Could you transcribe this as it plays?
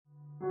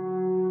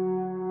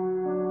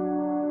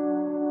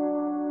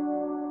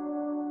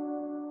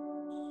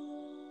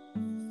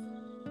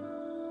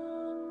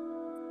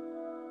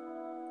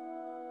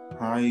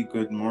Hi,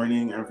 good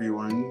morning,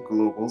 everyone,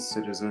 global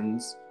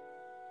citizens.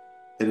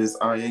 It is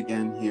I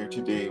again here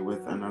today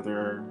with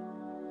another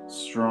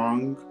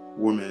strong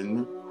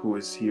woman who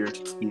is here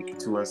to speak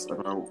to us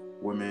about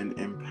women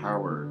in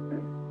power.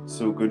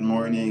 So, good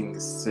morning,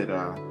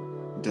 Sita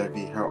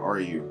Devi. How are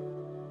you?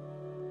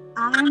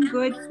 I'm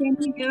good. Can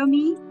you hear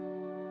me?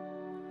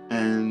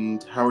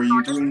 And how are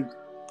you doing?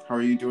 How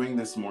are you doing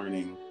this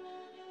morning?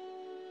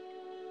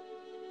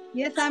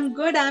 Yes, I'm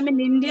good. I'm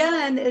in India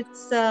and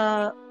it's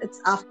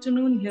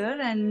afternoon here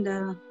and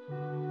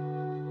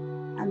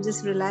I'm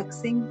just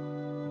relaxing.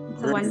 It's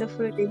a Great,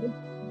 wonderful day.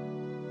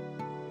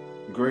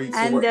 great. So,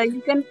 And what?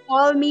 you can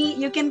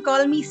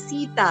call me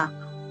Sita.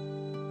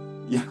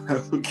 Yeah,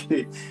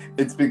 okay.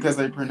 It's because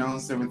I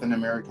pronounce it with an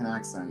American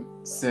accent,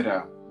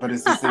 Sita, but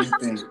it's the same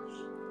thing.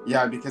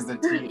 Yeah, because the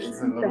T is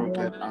a Sita, little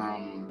yeah.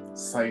 bit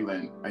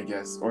silent, I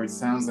guess, or it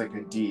sounds like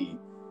a D.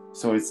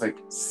 So it's like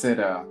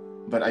Sita,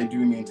 but I do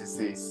mean to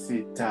say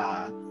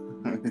Sita.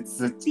 It's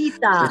a,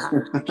 Sita.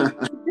 You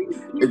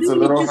it's do a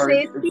need little to hard.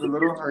 say It's a Sita.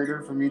 little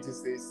harder for me to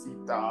say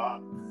Sita,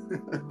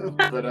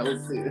 but I will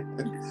say it.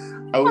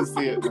 I will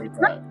say it like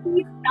Not that.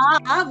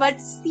 Sita,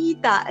 but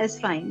Sita is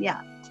fine.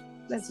 Yeah,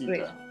 that's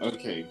great. Sita.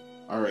 Okay.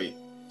 All right.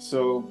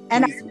 So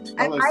And please am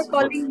tell I us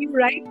what. calling you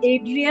right,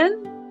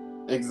 Adrian?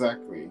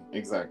 Exactly.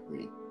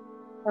 Exactly.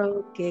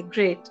 Okay,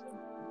 great.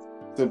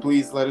 So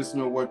please let us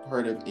know what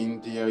part of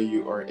India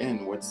you are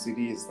in. What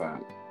city is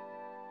that?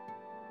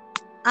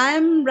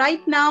 I'm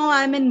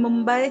in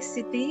Mumbai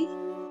city.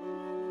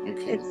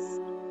 Okay. It's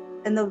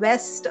in the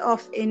west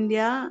of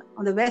India,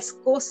 on the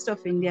west coast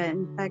of India.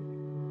 In fact,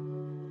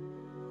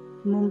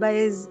 Mumbai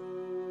is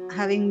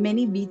having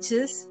many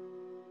beaches,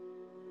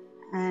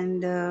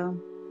 and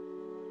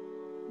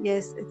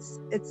yes,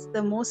 it's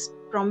the most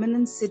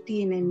prominent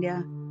city in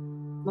India.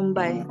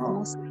 Mumbai, the Wow.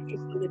 most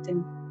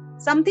cosmopolitan.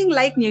 Something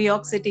like New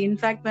York City. In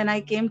fact, when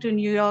I came to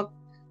New York,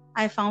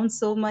 I found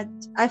so much.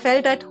 I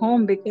felt at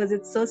home because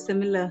it's so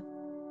similar.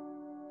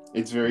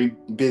 It's very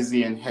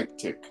busy and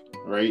hectic,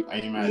 right? I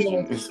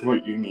imagine Yes, is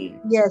what you mean.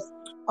 yes.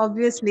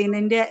 Obviously, in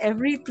India,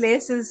 every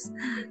place is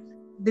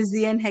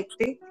busy and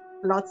hectic.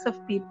 Lots of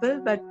people,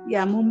 but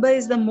yeah, Mumbai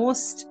is the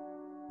most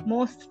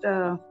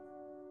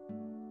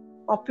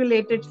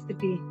populated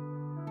city.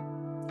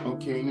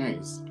 Okay,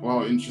 nice.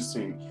 Wow,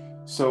 interesting.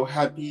 So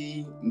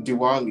happy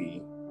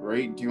Diwali,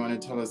 right? Do you want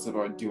to tell us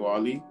about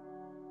Diwali?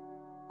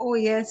 Oh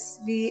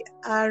yes, we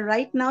are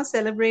right now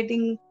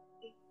celebrating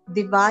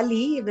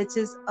Diwali, which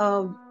is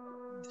a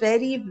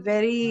very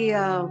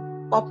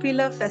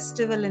popular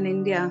festival in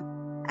India,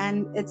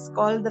 and it's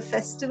called the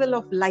Festival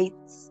of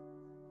Lights,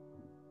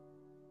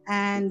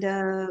 and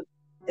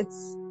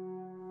it's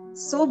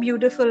so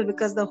beautiful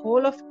because the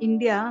whole of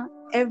India,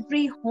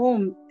 every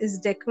home is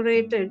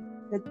decorated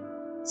with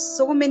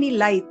so many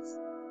lights,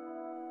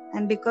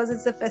 and because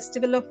it's a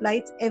festival of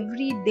lights,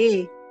 every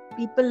day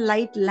people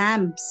light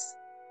lamps,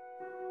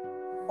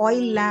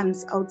 oil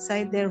lamps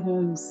outside their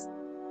homes,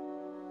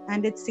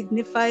 and it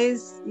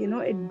signifies,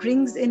 it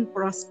brings in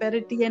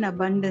prosperity and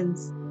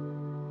abundance.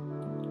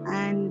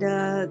 And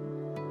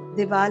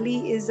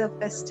Diwali is a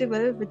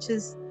festival which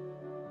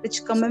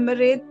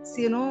commemorates,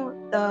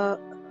 the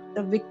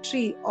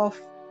victory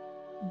of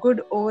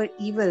good over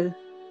evil,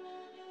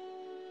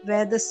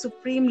 where the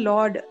supreme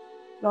Lord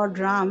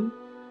Ram,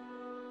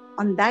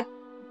 on that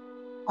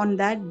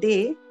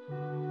day,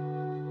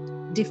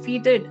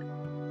 defeated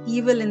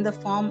evil in the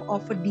form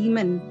of a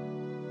demon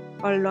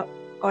called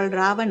called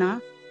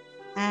Ravana.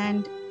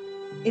 And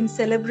in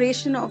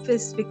celebration of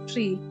his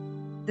victory,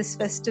 this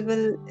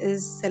festival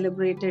is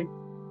celebrated.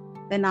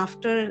 When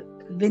after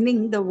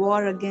winning the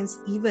war against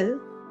evil,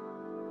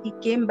 he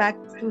came back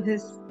to the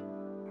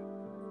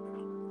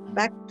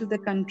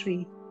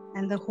country,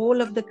 and the whole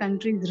of the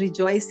country is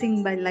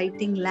rejoicing by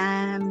lighting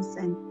lamps,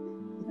 and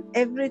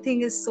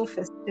everything is so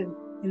festive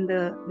in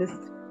the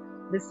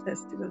this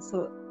festival.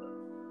 So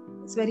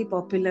it's very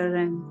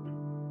popular,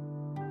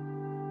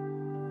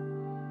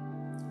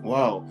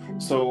 Wow.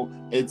 and So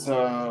it's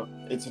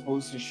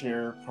supposed to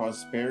share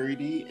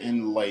prosperity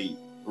and light,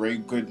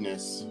 right?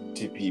 Goodness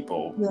to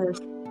people. yes,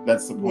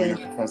 That's the point yes,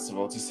 of the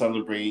festival, to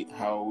celebrate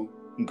how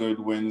good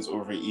wins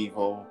over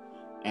evil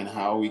and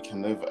how we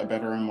can live a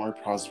better and more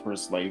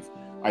prosperous life.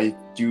 I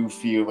do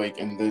feel like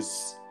in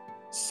this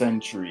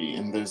century,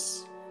 in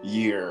this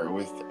year,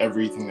 with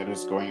everything that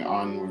is going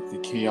on with the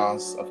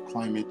chaos of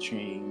climate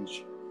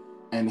change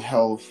and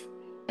health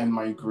and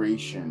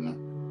migration,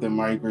 the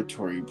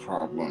migratory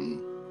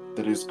problem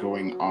that is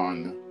going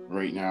on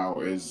right now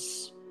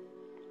is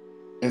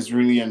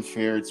really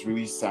unfair. It's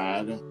really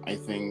sad. I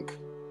think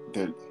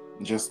that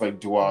just like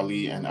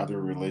Diwali and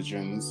other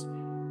religions,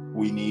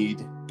 we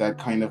need that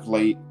kind of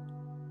light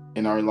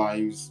in our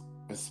lives,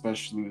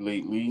 especially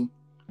lately,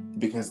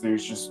 because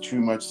there's just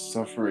too much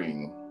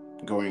suffering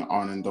going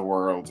on in the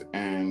world.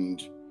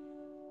 And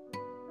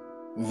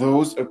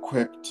those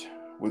equipped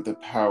with the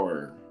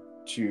power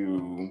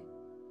to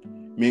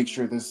make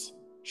sure this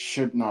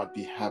should not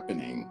be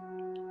happening,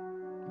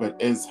 but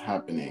is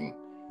happening,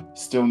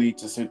 still need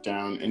to sit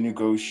down and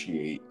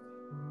negotiate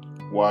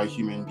why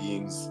human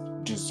beings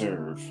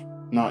deserve,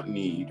 not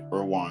need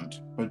or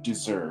want, but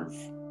deserve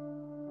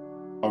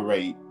a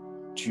right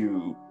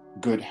to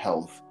good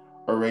health,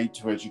 a right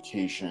to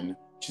education,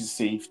 to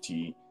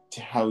safety,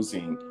 to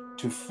housing,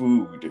 to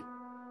food.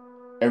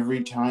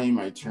 Every time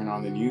I turn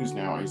on the news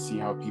now, I see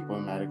how people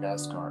in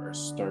Madagascar are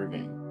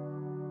starving.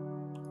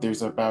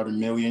 There's about 1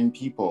 million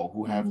people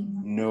who have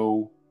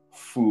no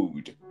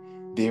food.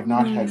 They have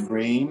not had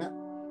rain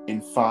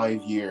in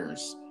 5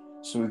 years.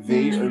 So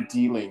they are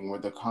dealing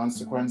with the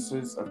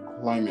consequences of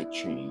climate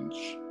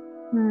change,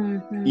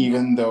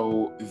 even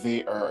though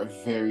they are a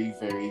very,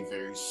 very,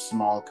 very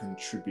small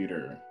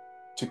contributor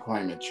to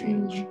climate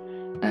change.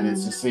 And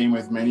it's the same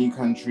with many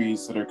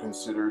countries that are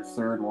considered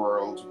third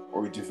world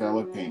or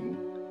developing,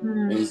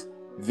 is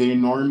they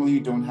normally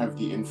don't have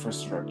the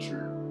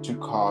infrastructure to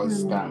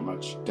cause that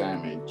much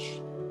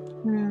damage.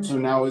 So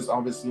now is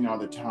obviously not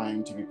the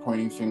time to be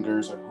pointing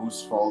fingers at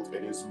whose fault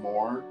it is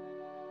more.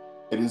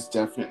 It is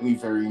definitely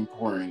very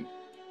important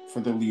for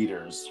the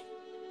leaders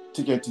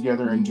to get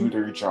together and do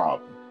their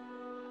job.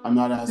 I'm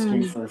not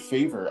asking for a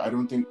favor. I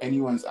don't think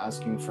anyone's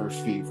asking for a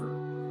favor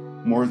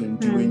more than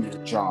doing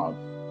your job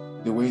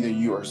the way that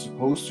you are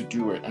supposed to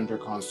do it under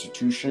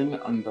Constitution,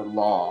 under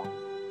law,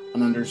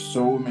 and under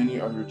so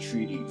many other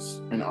treaties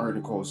and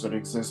articles that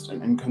exist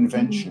and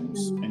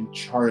conventions and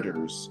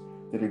charters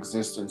that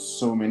exist in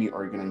so many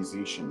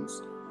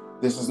organizations.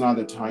 This is not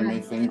the time, I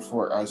think,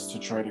 for us to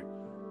try to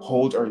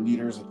hold our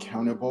leaders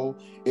accountable.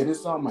 It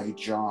is not my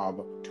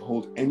job to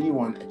hold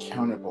anyone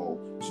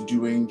accountable to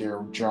doing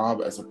their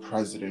job as a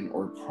president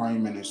or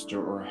prime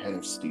minister or head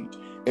of state.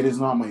 It is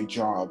not my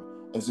job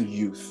as a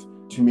youth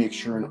to make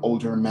sure an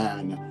older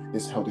man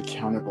is held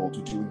accountable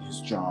to doing his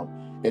job.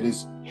 It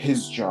is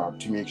his job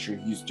to make sure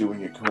he's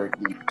doing it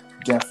correctly,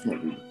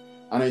 definitely.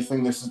 And I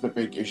think this is the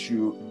big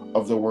issue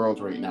of the world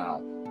right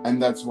now. And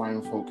that's why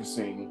I'm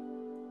focusing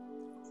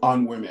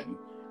on women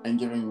and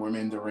giving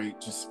women the right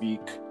to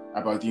speak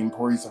about the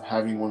importance of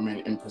having women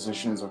in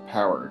positions of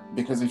power.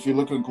 Because if you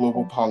look at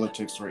global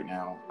politics right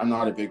now, I'm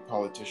not a big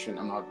politician,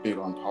 I'm not big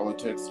on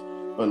politics,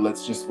 but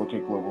let's just look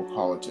at global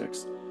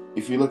politics.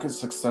 If you look at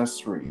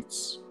success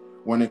rates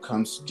when it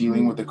comes to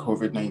dealing with the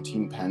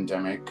COVID-19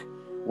 pandemic,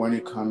 when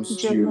it comes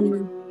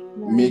to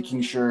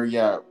making sure,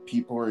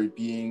 people are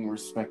being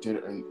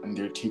respected and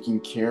they're taken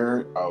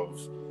care of,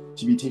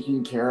 to be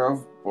taken care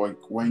of, like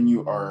when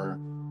you are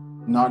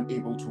not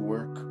able to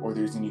work or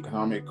there's an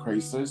economic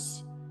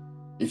crisis.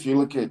 If you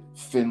look at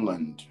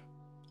Finland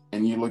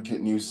and you look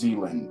at New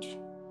Zealand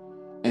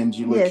and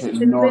you look at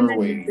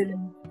Norway,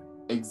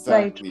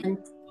 exactly,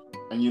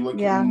 and you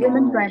look at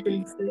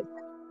Norway,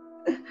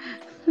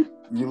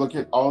 you look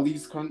at all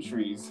these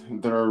countries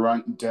that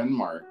are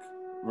Denmark,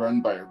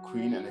 run by a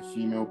queen and a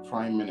female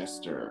prime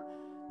minister.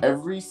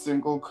 Every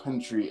single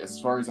country,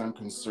 as far as I'm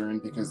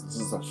concerned, because this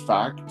is a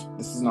fact,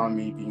 this is not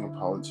me being a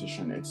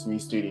politician, it's me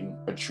stating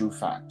a true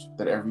fact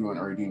that everyone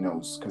already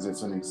knows because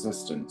it's in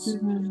existence.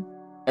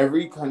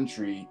 Every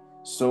country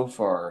so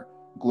far,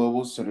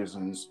 global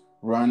citizens,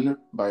 run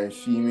by a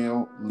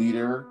female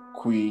leader,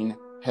 queen,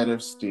 head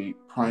of state,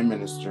 prime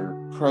minister,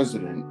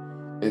 president,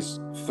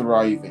 is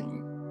thriving.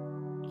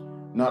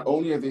 Not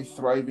only are they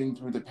thriving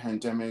through the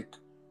pandemic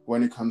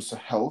when it comes to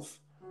health,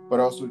 but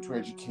also to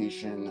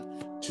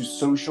education, to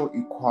social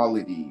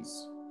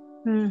equalities,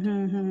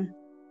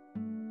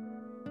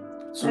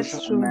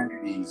 social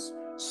amenities.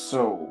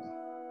 So,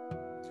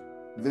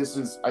 this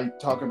is, I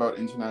talk about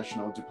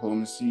international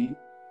diplomacy,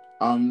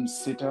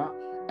 SITA,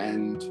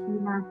 and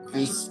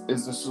this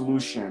is the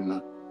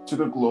solution to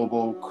the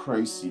global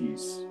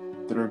crises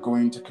that are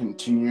going to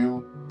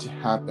continue to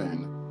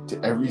happen to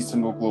every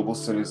single global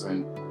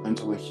citizen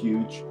until a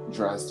huge,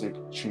 drastic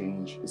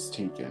change is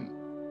taken.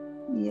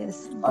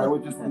 Yes. I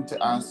would just like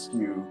to ask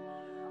you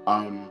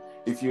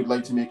if you'd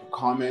like to make a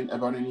comment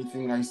about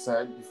anything I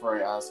said before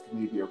I ask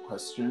maybe a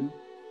question.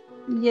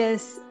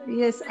 Yes,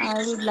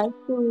 I would like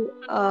to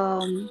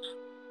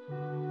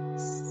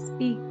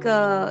speak,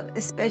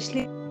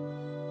 especially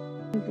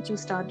which you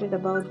started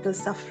about the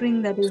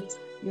suffering that is,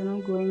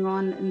 going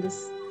on in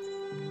this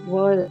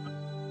world.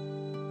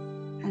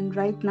 And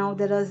right now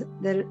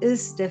there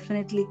is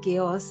definitely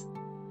chaos.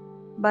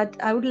 But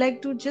I would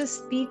like to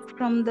just speak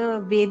from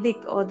the Vedic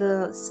or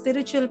the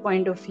spiritual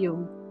point of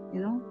view,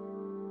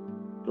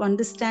 to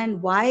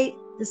understand why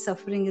the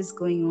suffering is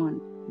going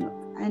on.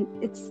 And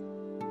it's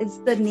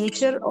the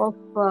nature of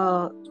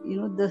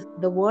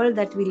the world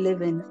that we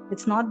live in.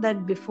 It's not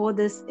that before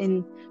this,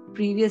 in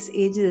previous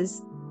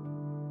ages,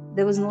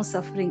 there was no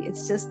suffering.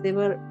 It's just they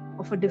were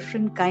of a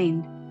different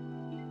kind.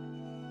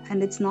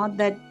 And it's not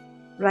that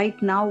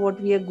right now what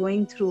we are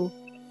going through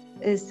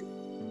is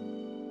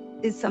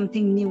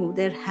something new.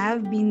 There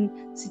have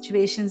been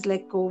situations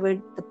like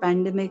COVID, the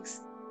pandemics,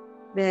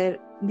 where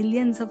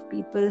millions of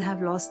people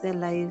have lost their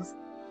lives.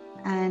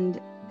 And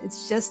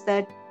it's just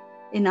that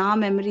in our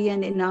memory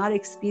and in our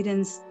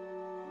experience,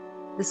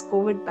 this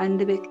COVID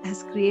pandemic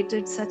has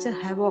created such a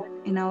havoc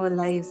in our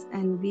lives,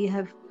 and we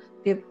have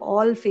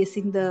all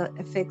facing the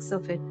effects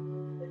of it.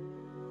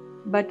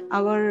 But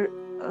our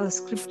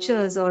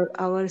scriptures or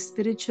our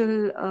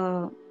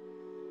spiritual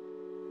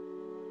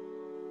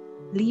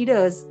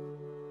leaders,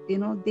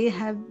 they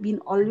have been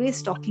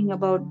always talking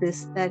about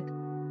this, that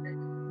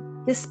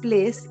this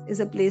place is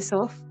a place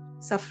of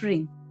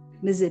suffering,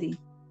 misery.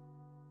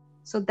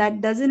 So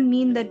that doesn't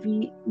mean that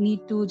we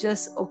need to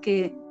just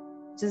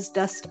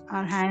dust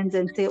our hands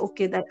and say,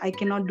 okay, that I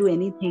cannot do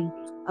anything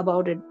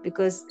about it,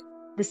 because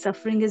the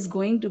suffering is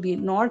going to be,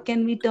 nor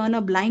can we turn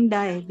a blind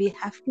eye. We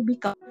have to be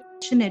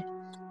compassionate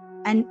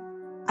and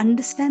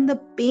understand the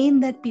pain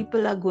that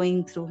people are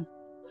going through.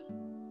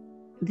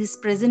 This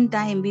present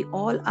time, we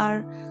all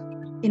are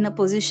in a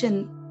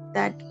position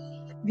that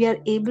we are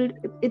able,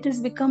 it has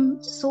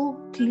become so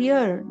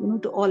clear,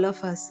 to all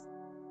of us,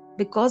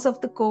 because of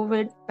the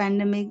COVID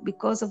pandemic,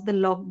 because of the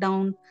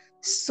lockdown.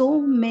 So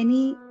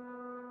many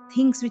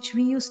things which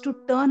we used to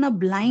turn a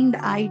blind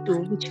eye to,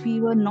 which we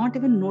were not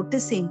even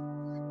noticing,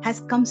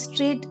 has come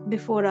straight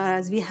before our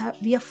eyes.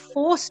 We are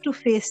forced to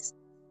face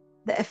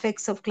the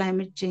effects of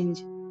climate change.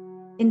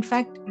 In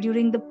fact,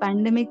 during the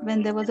pandemic,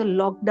 when there was a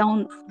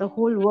lockdown, the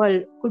whole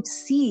world could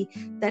see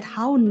that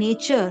how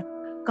nature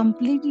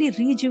completely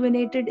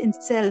rejuvenated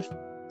itself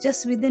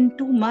just within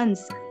 2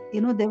 months.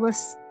 There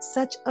was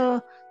such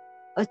a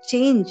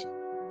change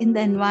in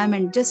the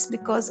environment just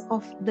because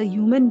of the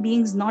human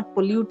beings not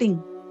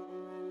polluting.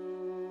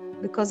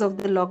 Because of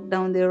the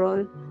lockdown, they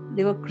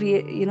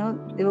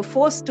were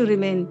forced to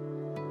remain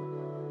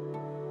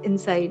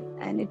inside,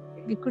 and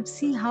we could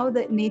see how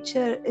the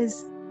nature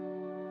is,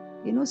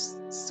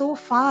 so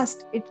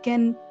fast. It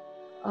can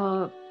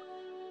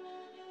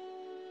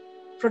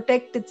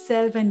protect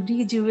itself and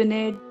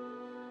rejuvenate.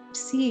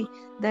 See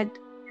that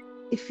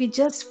if we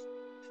just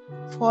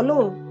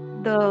follow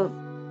the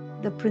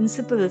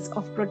principles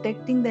of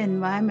protecting the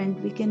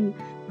environment, we can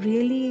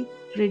really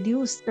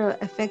reduce the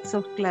effects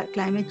of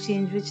climate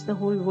change, which the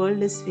whole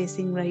world is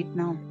facing right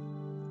now.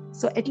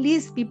 So at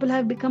least people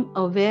have become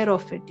aware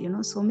of it.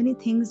 So many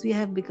things we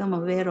have become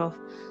aware of.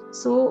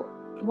 So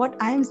what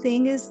I am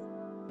saying is,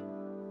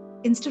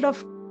 instead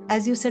of,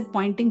 as you said,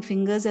 pointing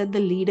fingers at the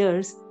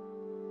leaders,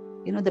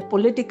 the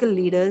political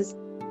leaders,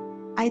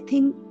 I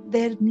think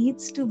there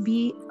needs to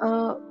be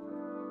a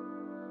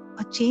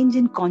change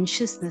in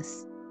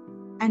consciousness,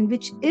 and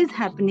which is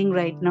happening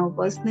right now.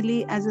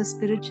 Personally, as a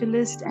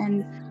spiritualist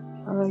and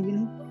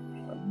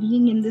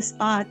being in this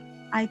path,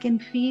 I can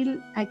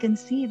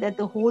see that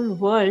the whole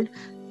world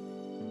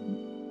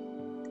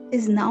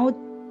is now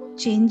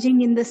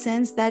changing, in the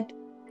sense that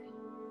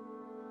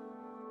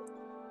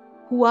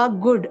who are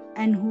good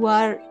and who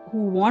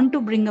want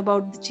to bring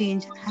about the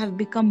change have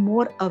become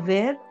more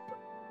aware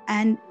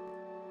and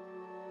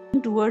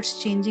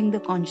towards changing the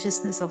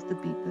consciousness of the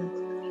people.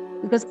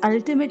 Because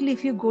ultimately,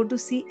 if you go to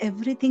see,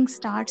 everything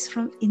starts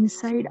from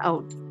inside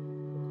out.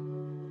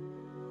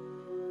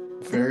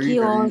 Very, the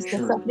chaos, very the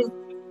true. suffering,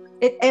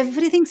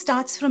 everything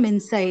starts from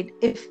inside.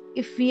 If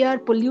we are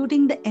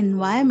polluting the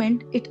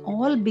environment, it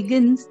all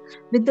begins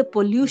with the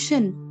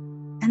pollution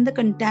and the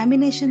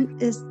contamination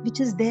which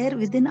is there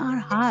within our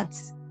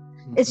hearts.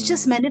 It's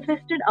just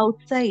manifested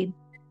outside.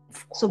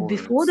 So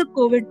before the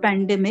COVID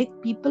pandemic,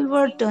 people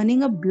were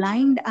turning a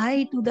blind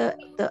eye to the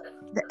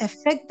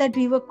effect that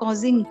we were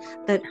causing,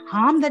 the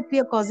harm that we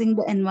are causing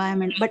the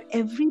environment. But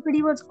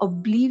everybody was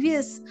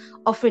oblivious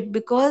of it,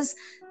 because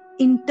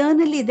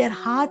internally their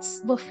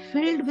hearts were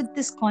filled with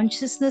this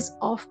consciousness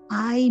of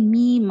I,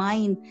 me,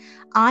 mine.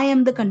 I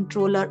am the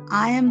controller.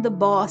 I am the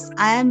boss.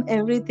 I am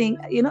everything.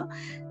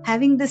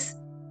 Having this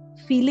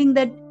feeling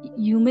that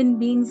human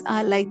beings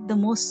are like the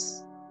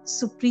most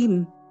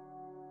supreme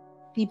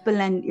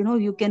people, and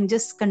you can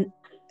just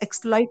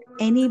exploit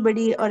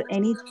anybody or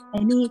any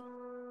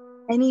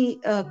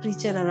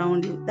creature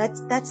around you.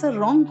 That's a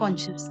wrong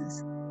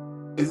consciousness.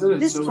 Isn't it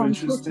This so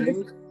consciousness,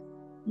 interesting?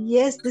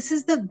 yes, this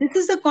is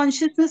the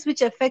consciousness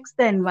which affects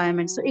the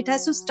environment. So it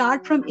has to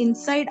start from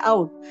inside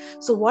out.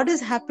 So what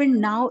has happened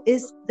now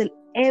is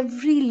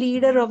every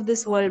leader of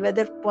this world,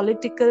 whether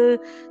political,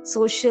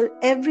 social,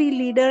 every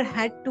leader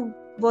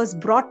was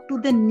brought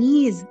to the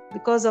knees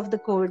because of the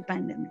COVID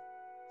pandemic.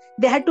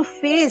 They had to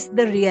face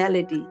the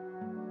reality.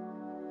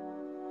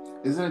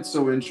 Isn't it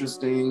so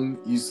interesting,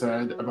 you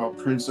said about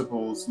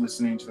principles,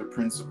 listening to the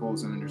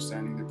principles and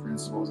understanding the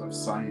principles of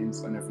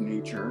science and of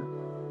nature?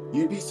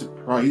 You'd be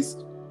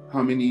surprised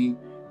how many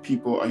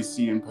people I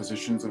see in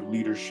positions of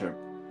leadership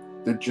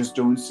that just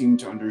don't seem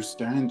to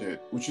understand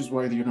it, which is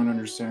why they don't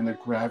understand the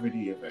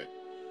gravity of it.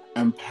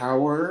 And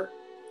power,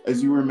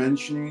 as you were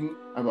mentioning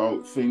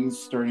about things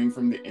starting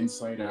from the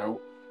inside out,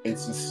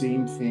 it's the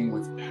same thing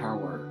with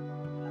power.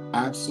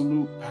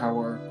 Absolute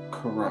power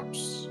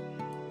corrupts,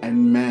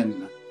 and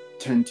men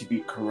tend to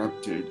be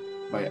corrupted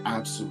by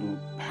absolute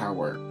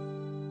power.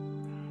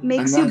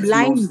 Makes you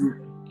blind.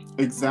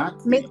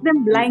 Exactly. Makes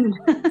them blind.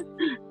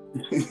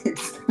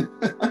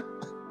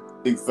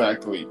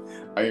 Exactly.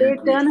 I They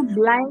agree.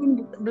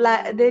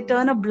 they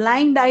turn a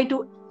blind eye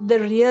to the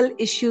real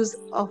issues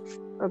of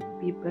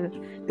people,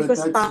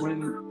 because But that's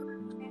when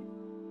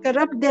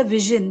corrupt their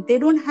vision. They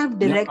don't have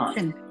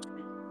direction.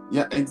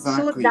 yeah,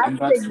 exactly. So And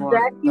that's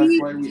why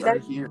we are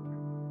here.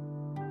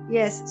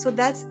 Yes, so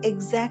that's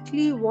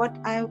exactly what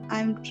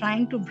I'm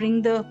trying to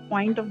bring the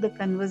point of the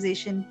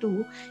conversation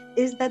to,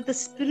 is that the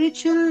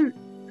spiritual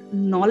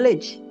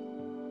knowledge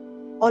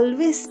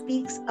always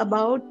speaks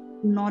about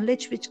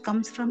knowledge which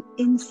comes from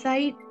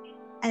inside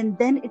and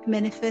then it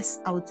manifests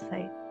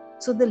outside.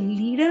 So the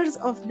leaders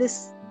of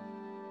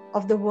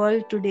the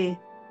world today,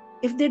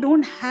 if they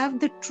don't have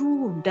the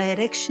true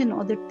direction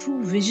or the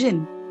true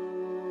vision,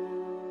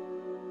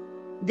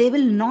 they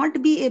will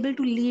not be able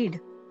to lead.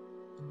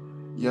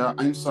 Yeah,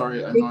 I'm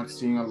sorry, I'm They, not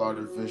seeing a lot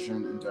of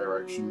vision and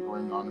direction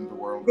going on in the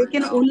world they right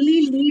can now.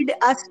 only lead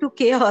us to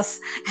chaos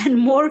and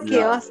more Yeah,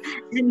 chaos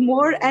and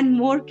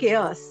more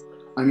chaos.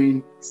 I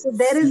mean, So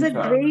there is a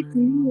Sita, great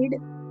need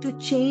to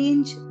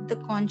change the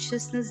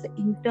consciousness, the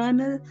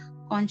internal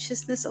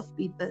consciousness of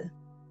people.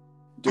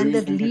 don't And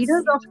you the think it's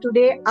leaders of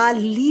today are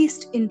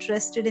least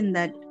interested in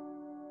that.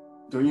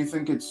 don't you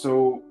think it's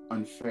so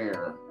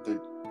unfair that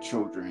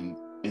children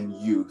and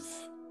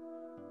youth,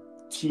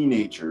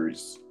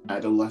 teenagers,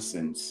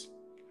 adolescents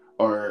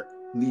are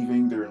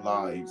leaving their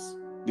lives?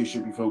 They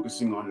should be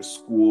focusing on a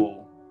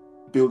school,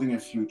 building a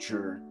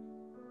future,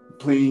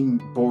 playing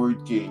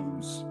board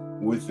games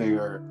with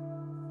their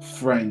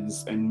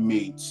friends and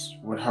mates,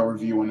 or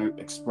however you want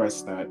to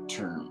express that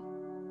term.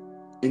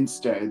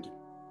 Instead,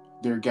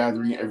 they're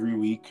gathering every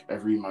week,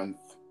 every month,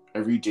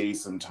 every day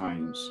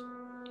sometimes,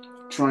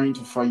 trying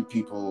to fight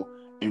people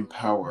in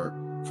power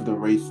for the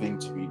right thing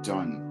to be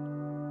done.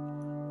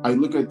 I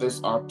look at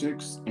this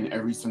optics in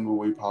every single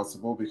way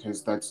possible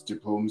because that's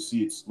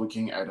diplomacy. It's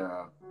looking at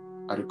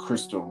a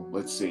crystal,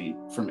 let's say,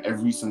 from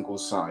every single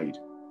side,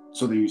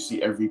 so that you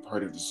see every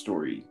part of the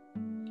story.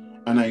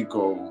 And I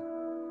go,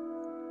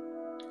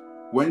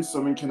 when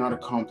someone cannot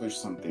accomplish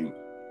something,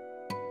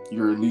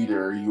 you're a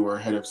leader, you are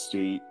head of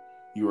state,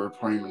 you are a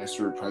prime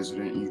minister or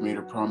president, you've made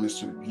a promise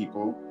to the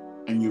people,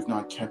 and you've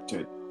not kept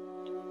it.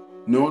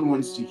 No one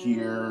wants to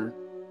hear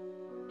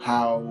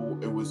how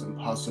it was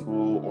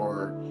impossible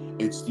or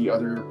it's the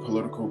other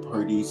political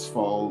party's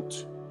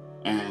fault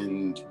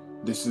and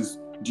this is,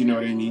 do you know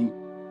what I mean?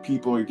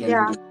 People are getting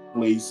Yeah,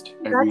 displaced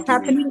every that's day.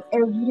 happening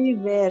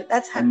everywhere.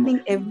 That's And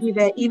happening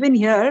everywhere. Even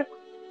here,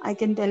 I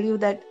can tell you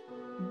that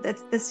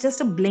that's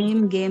just a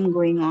blame game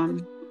going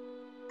on.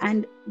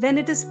 And when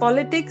it is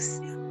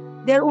politics,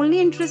 they're only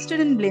interested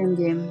in blame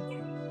game.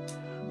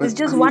 It's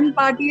but I just mean, one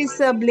party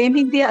is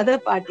blaming the other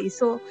party.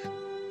 So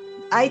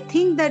I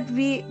think that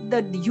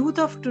the youth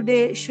of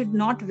today should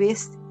not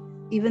waste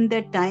even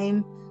their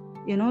time,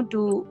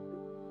 to,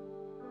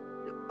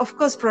 of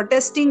course,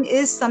 protesting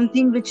is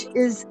something which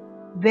is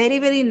very,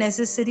 very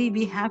necessary.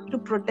 We have to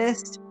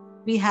protest.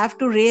 We have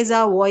to raise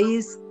our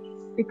voice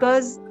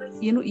because,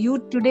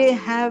 youth today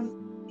have,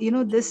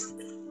 this,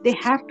 they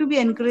have to be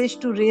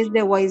encouraged to raise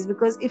their voice,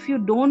 because if you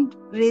don't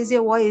raise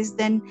your voice,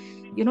 then,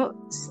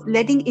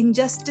 letting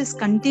injustice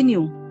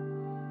continue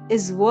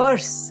is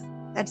worse.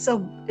 It's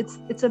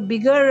a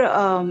bigger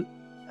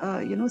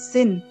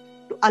sin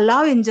to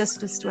allow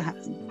injustice to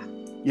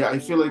happen. yeah, I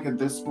feel like at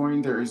this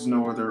point there is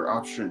no other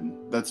option.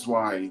 That's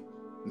why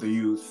the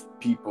youth,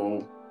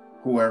 people,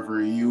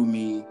 whoever, you,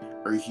 me,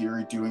 are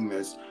here doing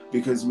this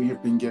because we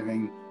have been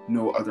given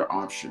no other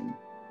option.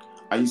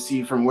 I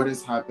see from what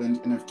has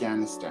happened in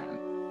Afghanistan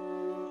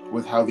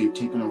with how they've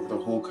taken over the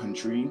whole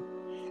country.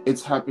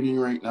 It's happening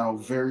right now,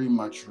 very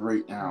much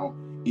right now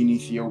in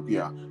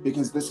Ethiopia,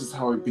 because this is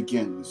how it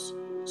begins.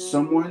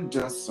 Someone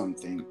does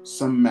something,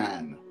 some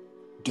man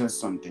does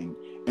something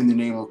in the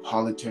name of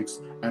politics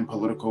and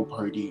political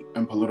party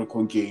and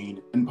political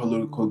gain and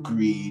political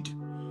greed,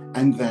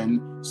 and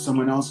then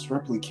someone else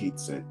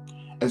replicates it.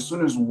 As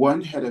soon as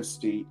one head of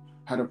state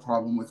had a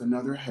problem with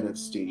another head of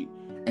state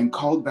and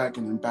called back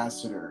an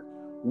ambassador,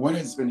 what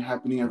has been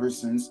happening ever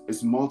since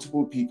is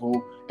multiple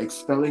people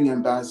expelling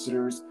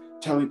ambassadors,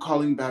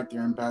 calling back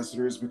their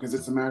ambassadors because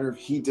it's a matter of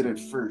he did it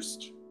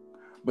first.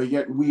 But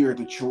yet we are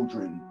the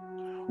children.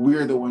 We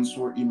are the ones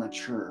who are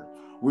immature.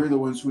 We're the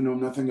ones who know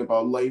nothing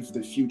about life,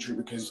 the future,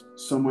 because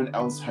someone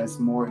else has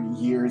more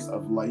years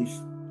of life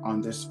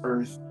on this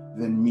earth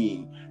than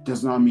me.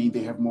 Does not mean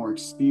they have more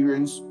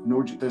experience,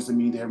 nor does it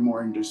mean they have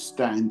more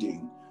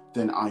understanding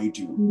than I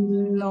do. But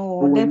No,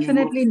 when you look,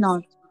 definitely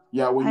not.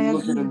 yeah, when I you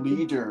look agree at a with you.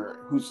 leader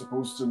who's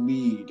supposed to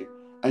lead,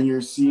 and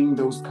you're seeing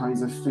those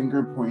kinds of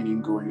finger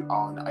pointing going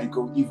on, I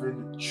go,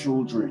 even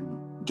children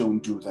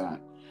don't do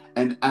that.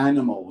 And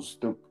animals,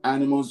 the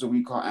animals that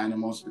we call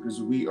animals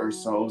because we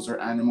ourselves are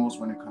animals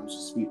when it comes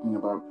to speaking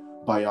about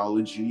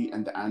biology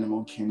and the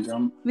animal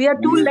kingdom, We are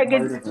we are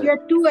two-legged. part of We it. are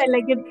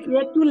two-legged. We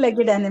are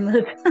two-legged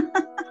animals.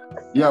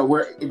 Yeah,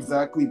 we're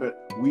exactly,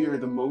 but we are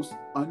the most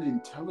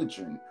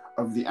unintelligent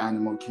of the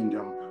animal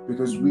kingdom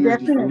because we are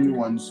the only Definitely.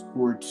 ones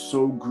who are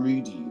so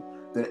greedy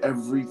that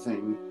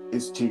everything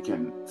is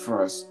taken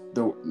for us.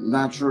 The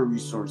natural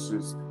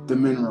resources, the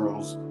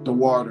minerals, the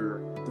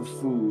water, the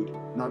food.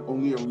 Not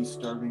only are we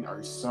starving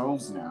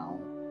ourselves now,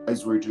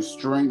 as we're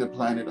destroying the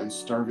planet and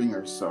starving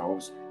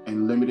ourselves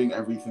and limiting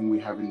everything we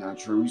have in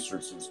natural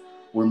resources,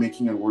 we're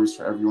making it worse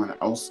for everyone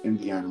else in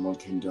the animal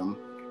kingdom.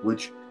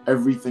 which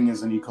everything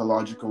is an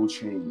ecological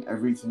chain,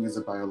 everything is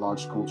a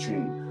biological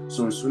chain.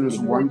 So as soon as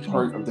one Exactly.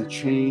 part of the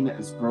chain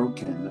is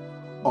broken,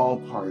 all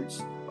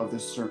parts of the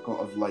circle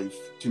of life,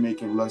 to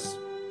make it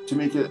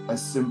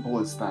as simple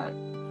as that.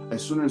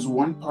 As soon as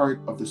one part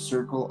of the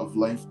circle of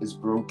life is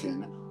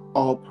broken,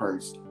 all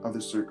parts of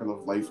the circle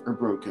of life are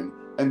broken.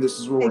 And this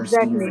is what we're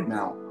seeing Exactly. right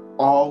now.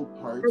 All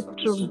parts That's of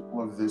the true.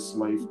 circle of this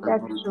life are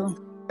That's broken. true.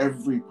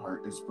 Every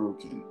part is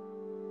broken.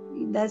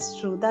 That's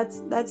true.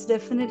 That's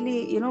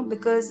definitely,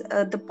 because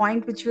the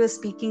point which you were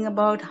speaking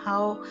about,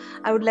 how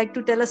I would like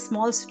to tell a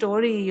small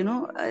story,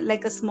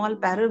 like a small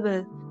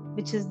parable,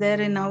 which is there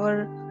in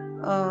our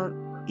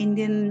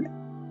Indian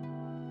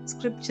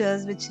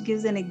scriptures, which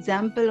gives an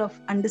example of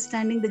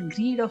understanding the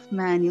greed of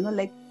man.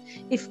 Like,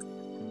 if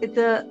it's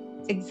a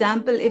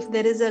example, if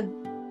there is a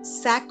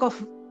sack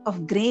of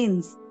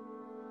grains,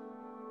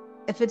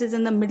 if it is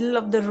in the middle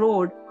of the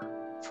road,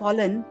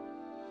 fallen,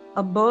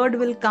 a bird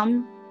will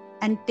come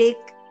and take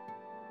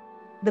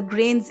the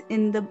grains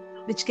in the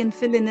which can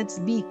fill in its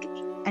beak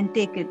and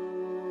take it,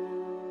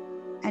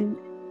 and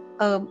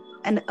uh,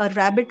 and a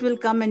rabbit will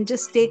come and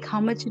just take how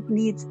much it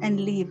needs and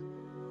leave.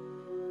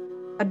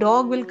 A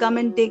dog will come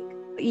and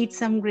eat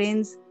some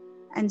grains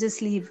and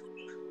just leave.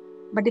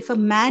 But if a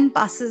man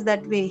passes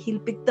that way, he'll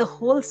pick the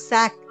whole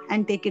sack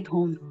and take it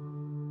home.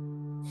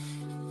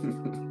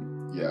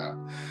 Yeah,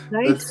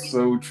 Right? that's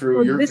so true.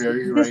 So You're this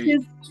very this right.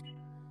 is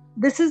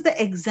this is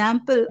the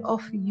example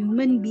of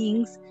human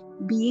beings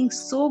being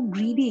so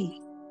greedy.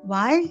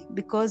 Why?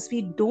 Because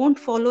we don't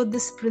follow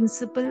this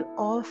principle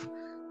of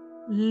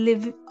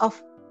live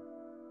of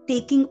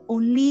taking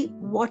only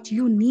what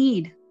you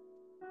need.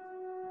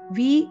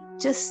 We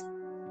just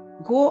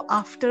go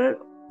after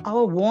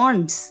our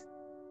wants,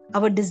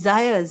 our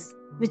desires,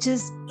 which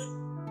is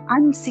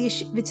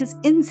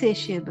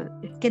insatiable.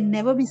 It can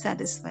never be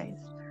satisfied.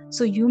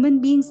 So human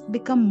beings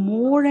become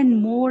more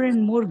and more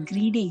and more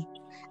greedy,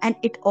 and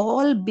it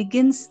all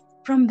begins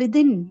from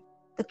within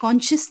the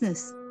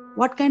consciousness.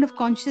 What kind of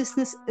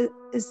consciousness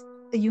is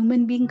a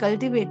human being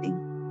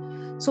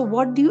cultivating? So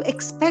what do you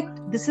expect?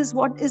 This is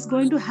what is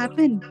going to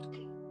happen.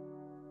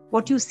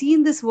 What you see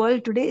in this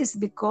world today is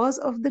because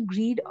of the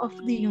greed of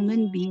the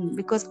human being,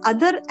 because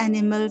other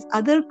animals,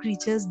 other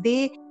creatures,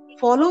 they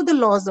follow the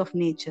laws of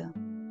nature.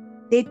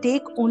 They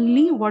take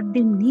only what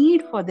they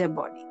need for their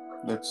body,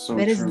 That's so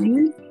whereas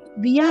true.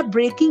 we are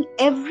breaking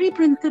every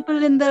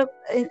principle in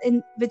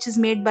which is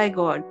made by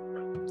God.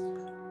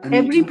 I mean,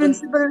 Every even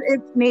principle is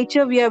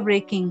nature we are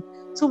breaking.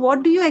 So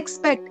what do you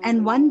expect?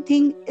 And one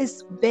thing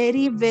is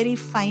very, very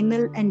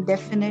final and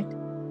definite,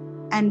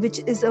 and which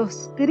is a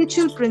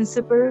spiritual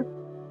principle.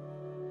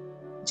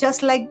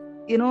 Just like,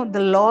 the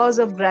laws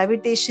of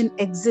gravitation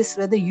exist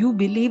whether you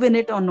believe in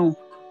it or no,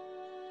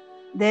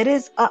 there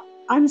is a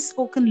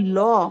unspoken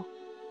law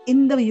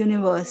in the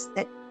universe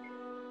that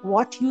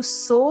what you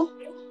sow,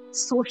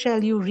 so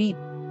shall you reap.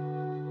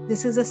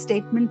 This is a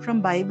statement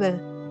from Bible,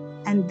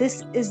 and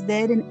this is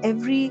there in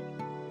every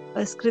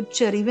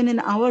scripture. Even in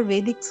our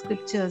Vedic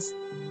scriptures,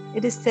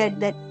 it is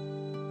said that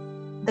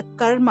the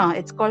karma,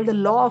 it's called the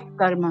law of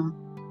karma.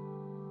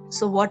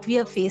 So what we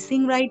are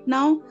facing right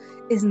now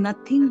is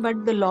nothing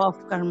but the law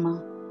of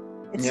karma.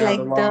 It's yeah, like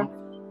the the law.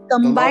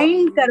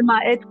 combined karma.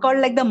 It's called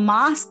like the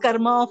mass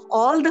karma of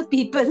all the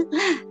people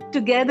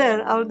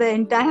together, of the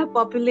entire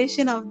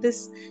population of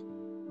this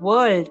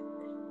world.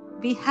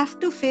 We have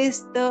to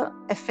face the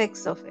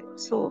effects of it.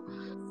 So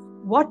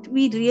what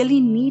we really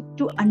need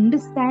to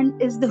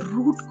understand is the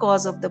root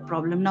cause of the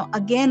problem. Now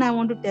again, I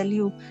want to tell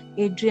you,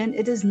 Adrian,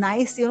 it is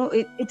nice,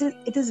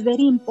 it is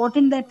very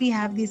important that we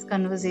have these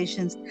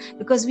conversations,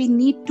 because we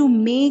need to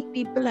make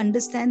people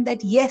understand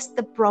that yes,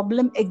 the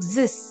problem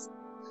exists.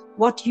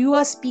 What you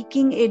are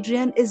speaking,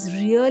 Adrian, is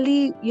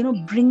really,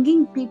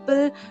 bringing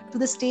people to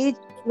the stage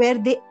where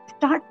they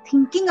start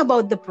thinking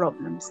about the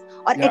problems,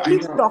 or Yeah, at I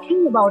least know.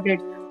 talking about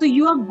it. So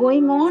you are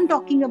going on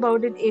talking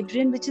about it,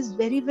 Adrian, which is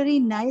very, very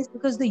nice,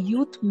 because the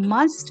youth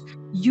must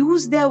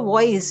use their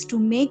voice to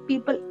make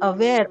people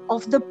aware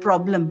of the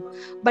problem.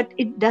 But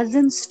it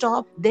doesn't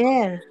stop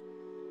there,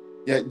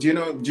 Yeah, do you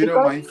know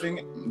because my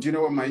thing? Do you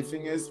know what my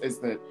thing is? Is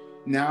that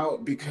now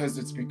because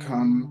it's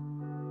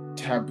become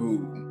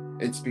taboo,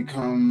 it's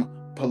become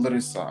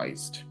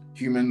politicized.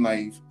 Human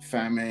life,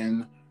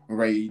 famine,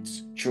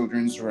 rights,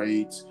 children's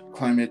rights,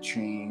 climate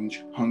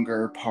change,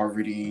 hunger,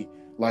 poverty,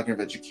 lack of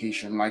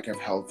education, lack of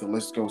health. The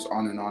list goes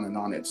on and on and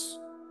on. It's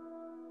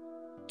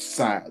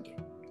sad,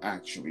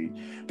 actually,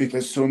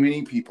 because so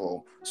many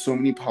people, so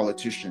many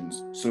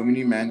politicians, so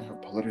many men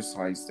have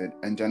politicized it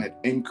and done it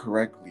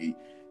incorrectly.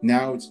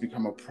 Now it's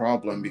become a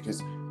problem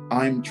because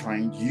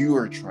you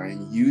are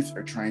trying, youth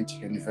are trying to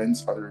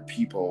convince other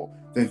people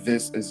that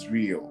this is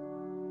real.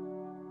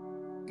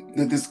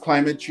 That this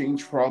climate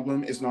change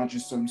problem is not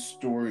just some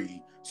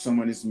story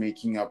someone is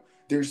making up.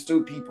 There's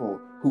still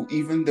people who,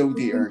 even though I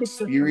they are think it's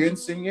the same.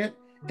 experiencing it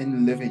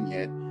and living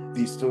it,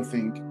 they still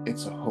think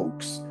it's a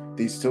hoax.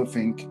 They still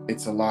think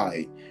it's a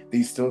lie.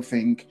 They still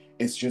think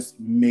it's just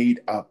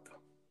made up.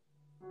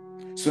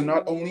 So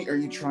not only are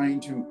you trying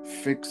to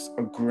fix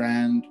a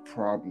grand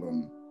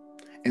problem,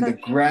 In the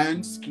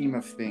grand scheme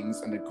of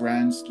things and the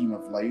grand scheme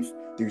of life,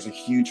 there's a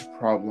huge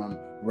problem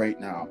right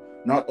now.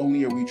 Not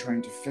only are we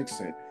trying to fix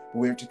it, but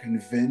we have to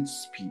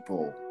convince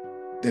people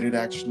that it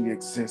actually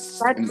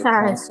exists in That's the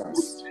sad.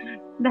 process.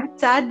 That's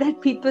sad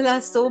that people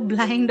are so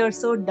blind or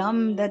so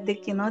dumb that they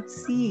cannot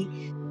see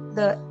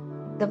the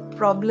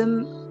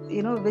problem,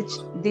 which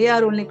they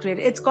are only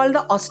created. It's called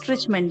the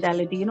ostrich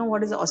mentality. You know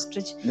what is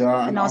ostrich?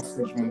 Yeah, An an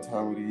ostrich. ostrich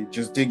mentality.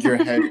 Just dig your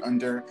head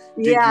under,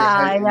 dig your Yeah,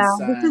 head in yeah.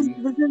 sand This is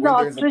the when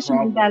there's a ostrich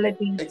problem.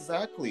 mentality.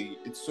 Exactly.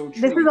 It's so This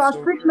true. is It's so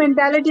ostrich true.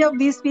 mentality of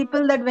these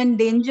people that when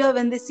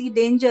they see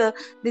danger,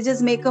 they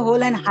just make a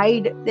hole and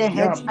hide their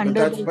Yeah, heads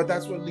under the. but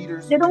that's what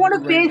leaders They are don't want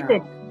doing to right face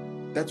it.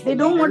 now. That's They what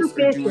don't want to leaders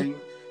are face it. doing.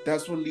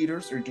 That's what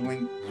leaders are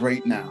doing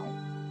right now.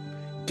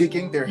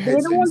 Digging their They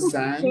heads don't in want to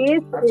sand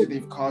face after it.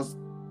 they've caused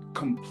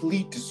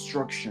complete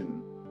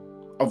destruction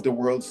of the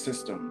world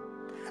system.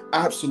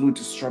 Absolute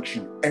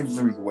destruction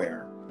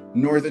everywhere.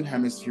 Northern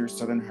hemisphere,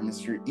 southern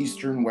hemisphere,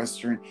 eastern,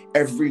 western,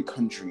 every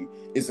country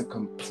is a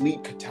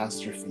complete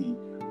catastrophe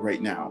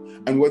right now.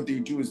 And what they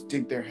do is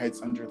dig their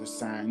heads under the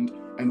sand,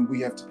 and we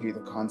have to pay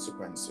the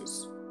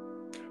consequences.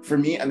 For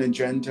me, an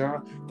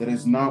agenda that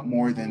is not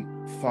more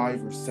than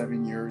 5 or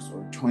 7 years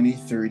or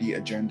 2030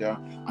 agenda,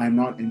 I'm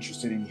not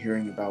interested in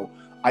hearing about.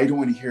 I don't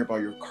want to hear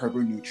about your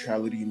carbon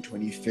neutrality in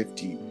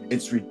 2050.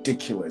 It's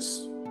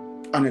ridiculous.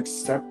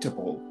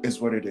 Unacceptable is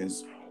what it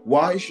is.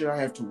 Why should I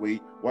have to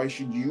wait? Why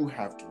should you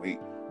have to wait?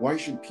 Why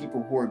should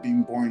people who are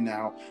being born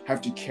now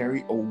have to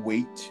carry a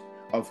weight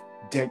of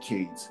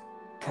decades,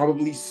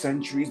 probably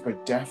centuries,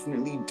 but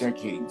definitely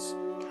decades,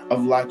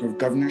 of lack of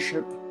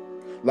governorship,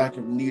 lack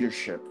of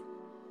leadership,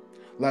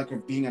 lack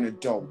of being an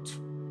adult?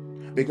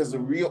 Because a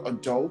real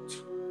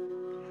adult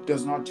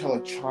does not tell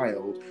a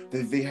child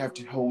that they have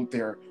to hold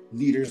their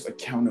leaders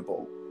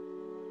accountable.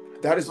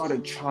 That is not a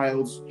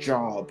child's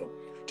job,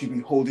 to be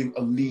holding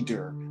a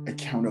leader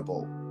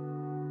accountable.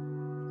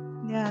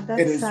 Yeah, It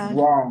that's is sad.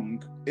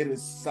 wrong, it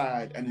is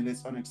sad, and it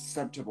is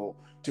unacceptable.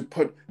 To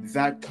put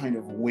that kind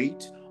of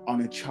weight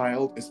on a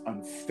child is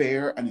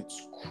unfair and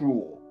it's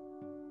cruel.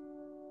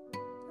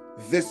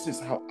 This is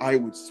how I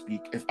would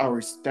speak. If I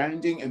were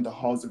standing in the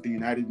halls of the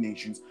United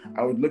Nations,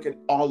 I would look at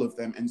all of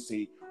them and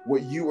say,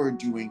 what you are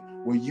doing,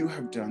 what you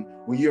have done,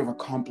 what you have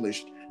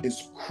accomplished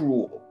is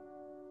cruel.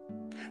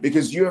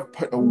 Because you have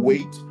put a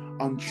weight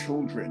on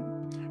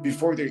children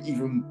before they're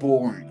even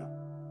born.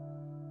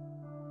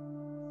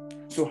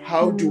 So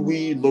how do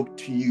we look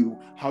to you?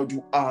 How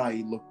do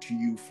I look to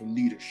you for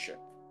leadership?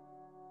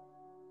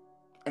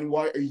 And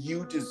why are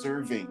you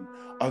deserving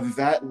of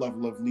that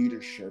level of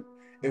leadership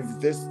if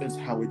this is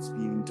how it's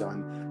being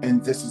done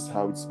and this is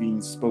how it's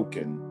being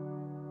spoken?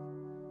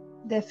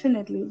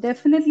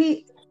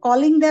 Definitely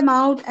calling them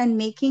out and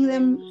making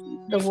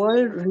the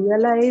world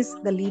realize,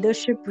 the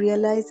leadership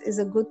realize is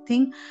a good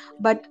thing,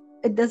 but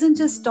it doesn't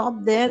just stop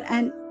there.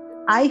 And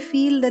I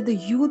feel that the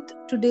youth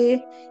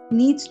today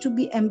needs to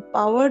be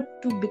empowered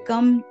to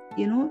become,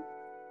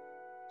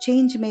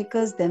 change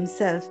makers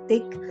themselves.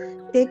 Take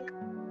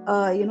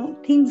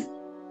things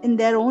in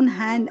their own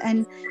hand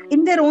and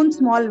in their own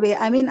small way.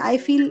 I mean, I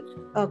feel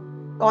uh,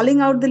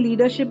 calling out the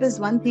leadership is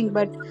one thing,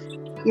 but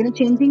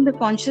changing the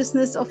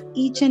consciousness of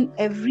each and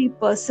every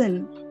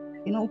person,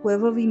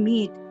 whoever we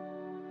meet,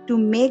 to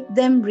make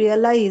them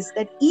realize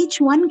that each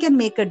one can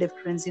make a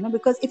difference.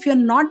 Because if you're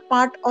not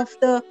part of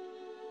the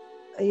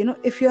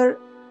if you're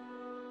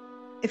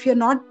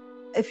not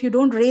if you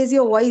don't raise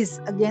your voice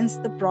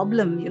against the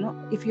problem,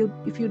 if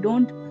you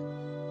don't,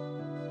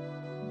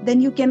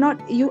 then you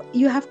cannot,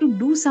 you have to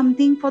do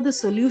something for the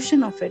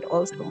solution of it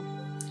also.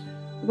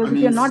 I Because if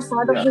mean, you're not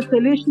part of yeah. the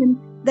solution,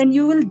 then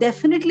you will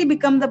definitely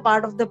become the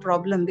part of the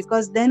problem,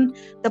 because then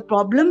the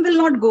problem will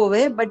not go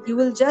away, but you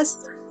will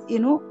just,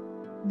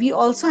 we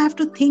also have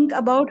to think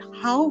about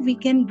how we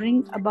can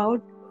bring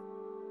about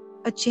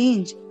a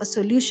change, a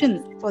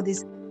solution for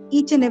this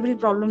each and every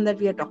problem that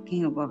we are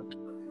talking about.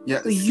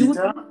 Yeah, So youth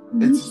Sita,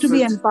 needs it's to be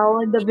such,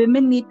 empowered, the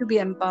women need to be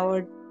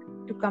empowered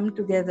to come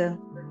together.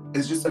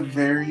 it's just a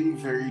very,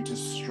 very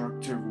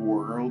destructive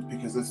world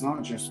because it's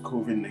not just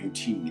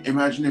COVID-19.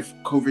 Imagine if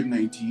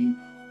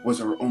COVID-19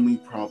 was our only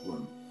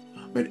problem,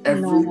 but No.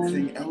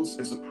 everything else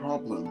is a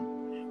problem.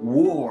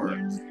 War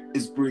Yeah.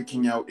 is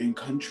breaking out in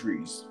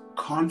countries,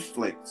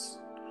 conflicts,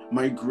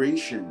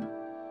 migration.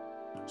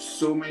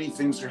 So many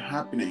things are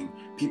happening.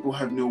 People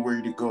have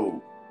nowhere to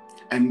go.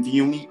 And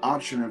the only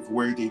option of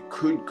where they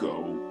could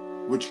go,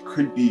 which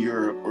could be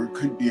Europe or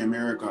could be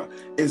America,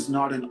 is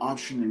not an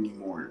option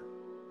anymore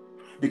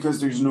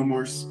because there's no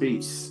more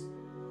space.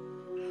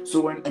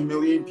 So when a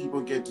million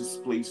people get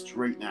displaced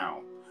right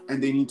now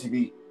and they need to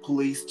be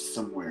placed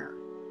somewhere,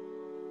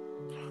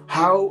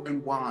 how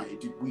and why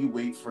did we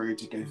wait for it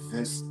to get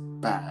this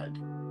bad?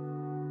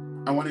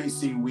 And when I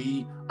say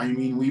we, I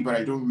mean we, but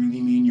I don't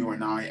really mean you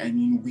and I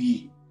mean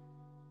we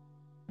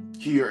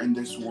here in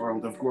this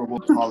world of global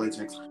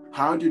politics.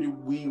 How did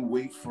we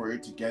wait for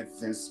it to get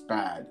this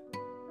bad?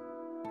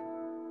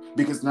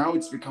 Because now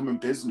it's become a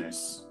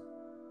business.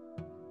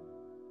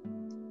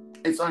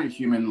 It's not a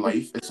human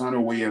life. It's not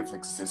a way of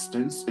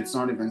existence. It's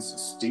not even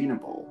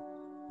sustainable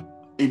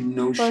in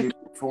no shape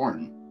or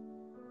form.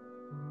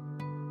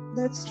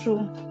 That's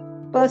true.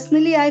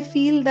 Personally, I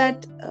feel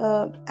that,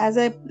 as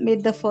I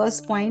made the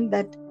first point,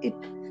 that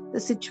the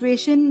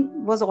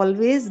situation was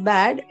always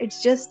bad.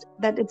 It's just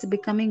that it's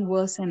becoming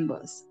worse and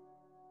worse.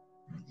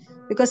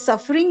 Because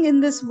suffering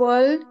in this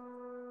world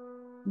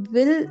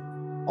will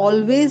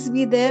always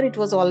be there. It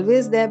was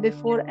always there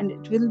before, and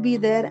it will be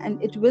there,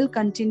 and it will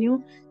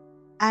continue.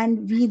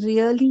 And we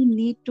really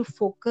need to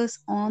focus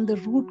on the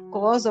root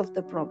cause of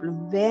the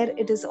problem, where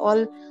it is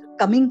all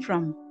coming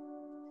from.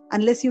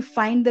 Unless you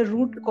find the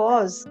root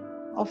cause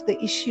of the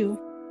issue,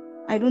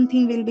 I don't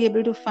think we'll be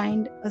able to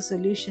find a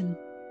solution.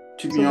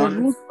 To be So the honest,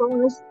 root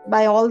cause,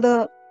 by all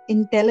the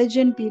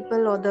intelligent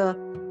people or the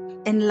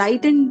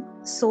enlightened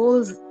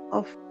souls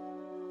of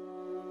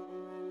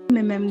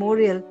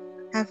memorial,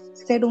 have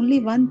said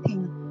only one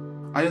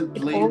thing. I It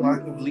blame all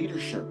lack of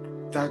leadership.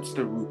 That's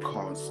the root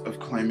cause of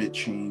climate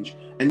change.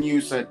 And you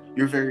said,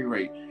 you're very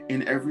right.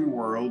 In every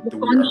world the that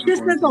we are ever going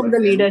consciousness to of live the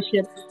in,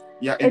 leadership.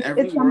 yeah, in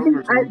every It's world something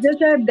we're going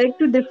to. I beg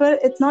to differ.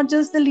 It's not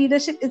just the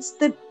leadership; it's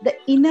the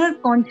inner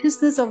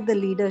consciousness of the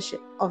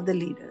leadership of the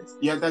leaders.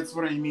 Yeah, that's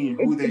what I mean.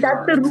 Who they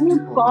That's are the as root people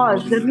and how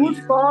cause. they The root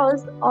lead.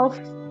 cause of,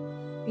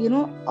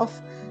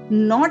 of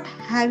not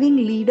having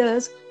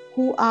leaders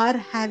who are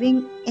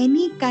having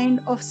any kind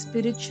of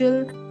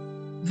spiritual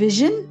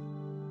vision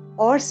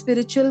or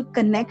spiritual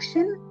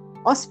connection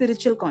or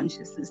spiritual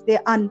consciousness. They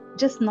are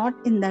just not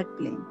in that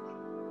plane.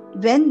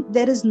 When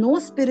there is no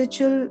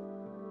spiritual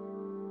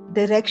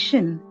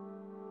direction,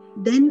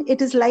 then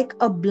it is like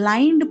a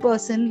blind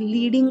person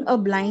leading a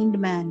blind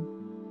man.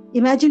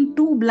 Imagine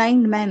two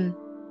blind men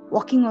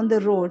walking on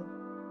the road,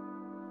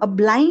 a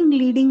blind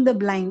leading the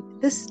blind.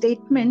 This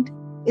statement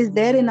is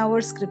there in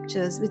our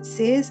scriptures, which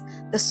says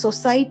the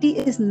society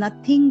is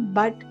nothing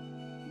but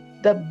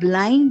the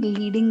blind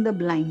leading the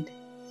blind.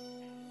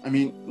 I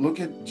mean, look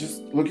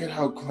at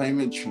how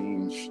climate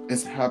change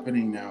is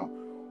happening now.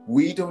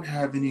 We don't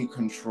have any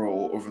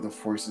control over the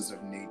forces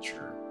of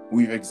nature.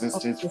 We've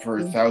existed for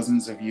Obviously.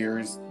 thousands of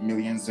years,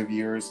 millions of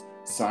years.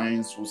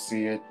 Science will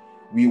say it.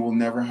 We will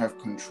never have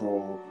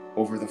control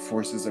over the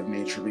forces of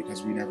nature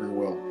because we never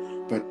will.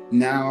 But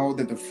now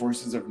that the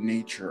forces of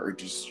nature are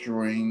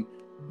destroying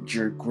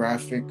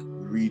geographic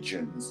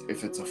regions,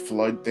 if it's a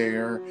flood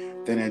there,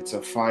 then it's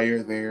a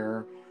fire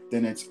there,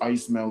 then it's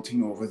ice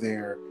melting over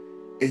there,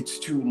 it's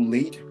too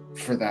late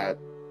for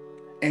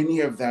any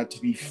of that to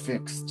be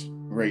fixed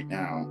right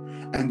now.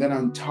 And then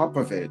on top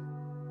of it,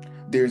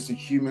 there's a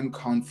human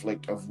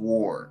conflict of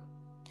war.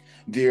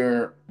 There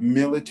are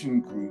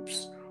militant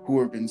groups who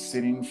have been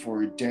sitting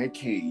for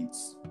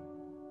decades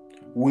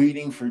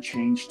waiting for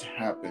change to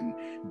happen,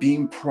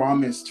 being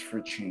promised for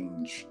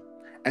change.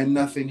 And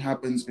nothing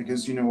happens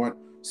because, you know what?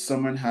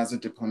 Someone has a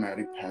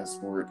diplomatic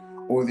passport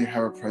or they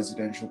have a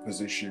presidential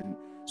position.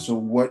 So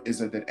what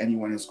is it that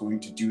anyone is going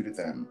to do to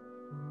them?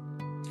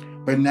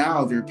 But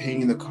now they're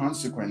paying the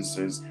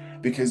consequences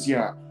because,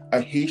 yeah,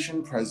 a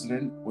Haitian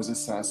president was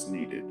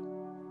assassinated.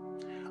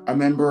 A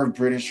member of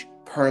British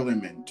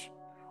Parliament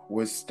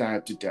was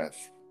stabbed to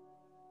death.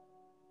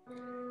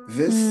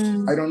 This,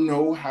 I don't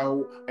know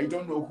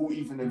who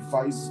even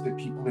advises the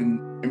people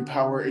in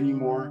power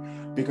anymore,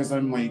 because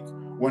I'm like,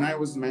 when I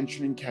was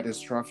mentioning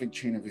catastrophic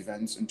chain of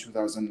events in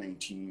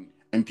 2019,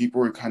 and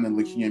people were kind of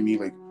looking at me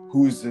like,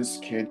 who is this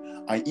kid?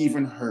 I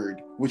even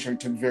heard, which I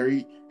took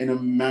very in a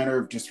manner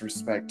of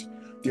disrespect,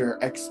 there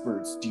are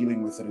experts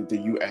dealing with it at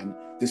the UN.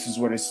 This is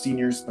what a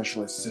senior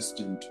special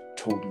assistant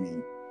told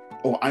me.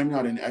 Oh, I'm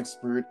not an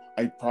expert.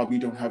 I probably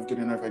don't have good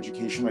enough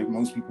education like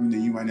most people in the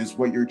UN, is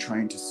what you're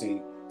trying to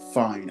say.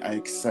 Fine, I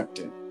accept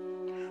it.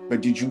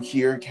 But did you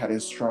hear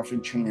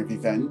catastrophic chain of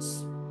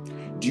events?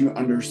 Do you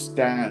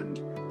understand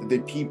that the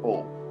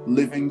people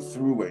living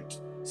through it,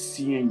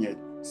 seeing it,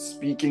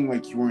 speaking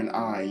like you and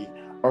I,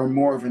 are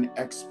more of an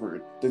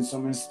expert than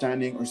someone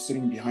standing or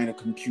sitting behind a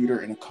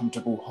computer in a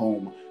comfortable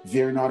home?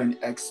 They're not an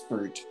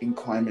expert in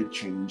climate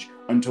change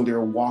until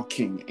they're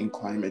walking in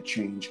climate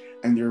change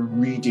and they're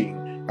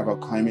reading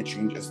about climate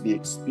change as they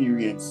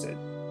experience it.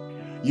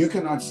 You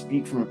cannot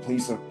speak from a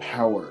place of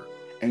power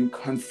and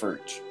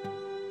comfort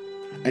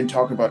and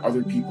talk about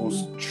other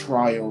people's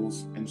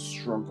trials and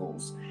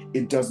struggles.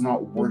 It does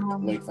not work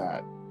like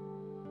that.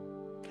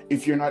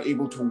 If you're not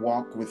able to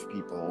walk with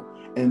people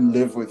and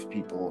live with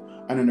people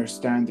and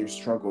understand their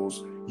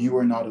struggles, you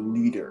are not a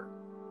leader.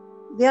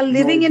 They are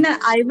living in an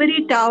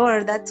ivory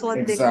tower. That's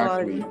what they call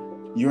it. Exactly.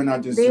 You're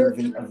not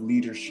deserving of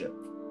leadership.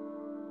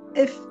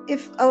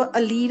 If a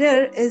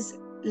leader is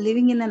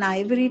living in an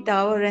ivory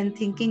tower and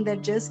thinking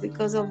that just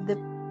because of the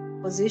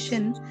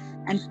position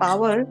and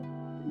power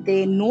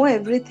they know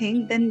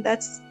everything, then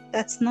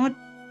that's not,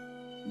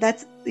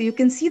 that's, you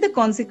can see the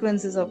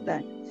consequences of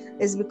that.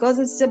 Is because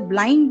it's the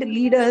blind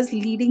leaders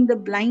leading the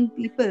blind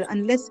people.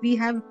 Unless we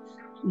have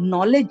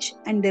knowledge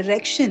and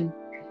direction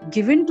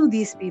given to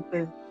these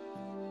people,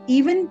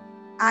 even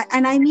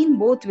and I mean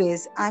both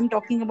ways. I'm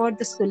talking about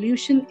the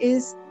solution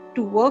is,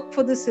 to work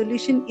for the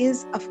solution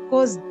is, of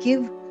course,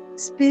 give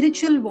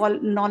spiritual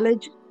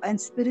knowledge and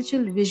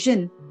spiritual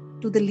vision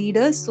to the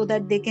leaders so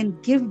that they can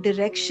give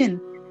direction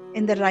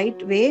in the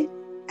right way,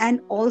 and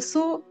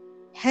also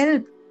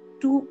help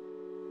to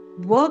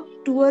work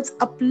towards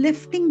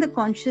uplifting the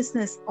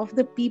consciousness of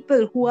the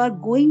people who are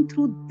going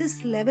through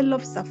this level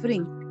of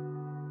suffering.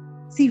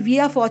 See, we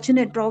are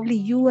fortunate, probably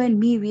you and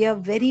me, we are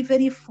very,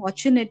 very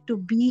fortunate to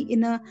be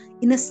in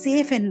a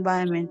safe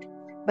environment.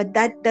 But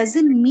that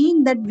doesn't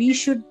mean that we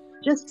should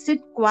just sit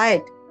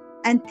quiet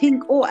and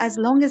think, oh, as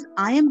long as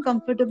I am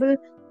comfortable,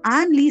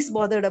 I'm least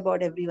bothered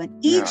about everyone.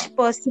 Yeah. Each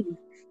person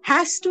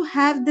has to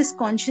have this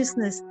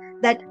consciousness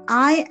that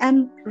I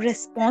am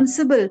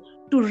responsible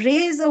to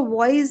raise a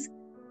voice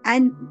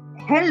and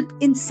help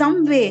in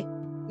some way,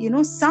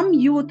 some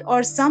youth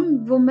or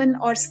some woman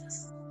or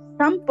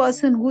some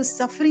person who is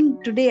suffering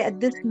today at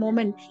this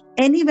moment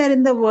anywhere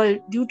in the world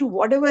due to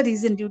whatever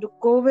reason, due to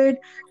COVID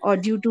or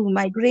due to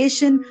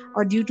migration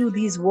or due to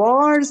these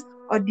wars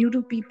or due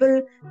to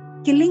people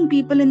killing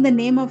people in the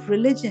name of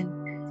religion.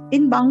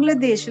 In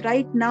Bangladesh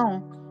right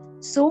now,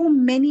 so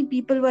many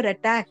people were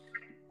attacked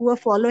who are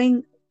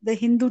following the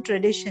Hindu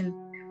tradition.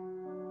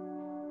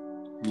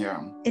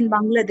 Yeah. In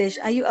Bangladesh,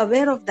 are you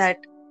aware of that?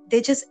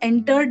 They just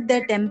entered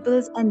their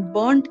temples and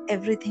burnt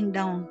everything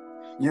down.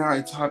 Yeah,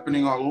 it's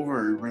happening all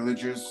over.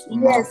 Religious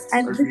Yes, mosques are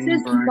and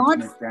being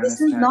burnt in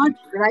this is not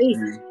Afghanistan. right.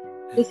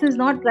 Mm. This is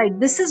not right.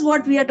 This is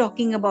what we are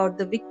talking about,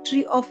 the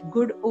victory of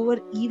good over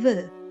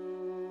evil.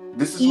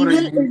 This is what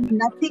I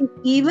mean.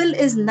 Evil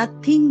is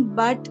nothing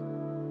but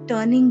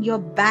turning your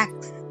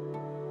backs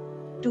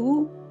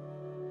to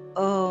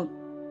uh,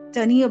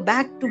 turning your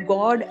back to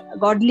God,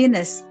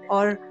 godliness,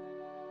 or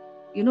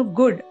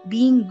good,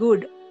 being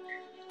good.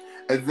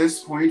 At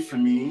this point, for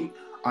me,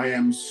 I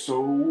am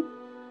so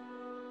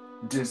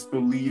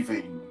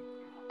disbelieving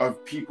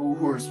of people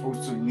who are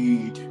supposed to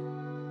lead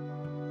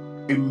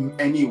in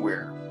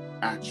anywhere,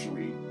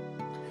 actually,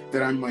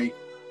 that I'm like,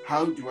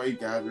 how do I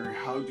gather?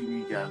 How do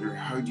we gather?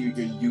 How do you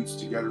get youths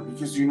together?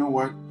 Because you know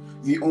what?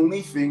 The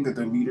only thing that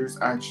the leaders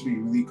actually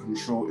really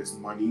control is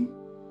money.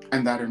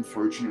 And that,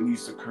 unfortunately,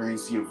 is the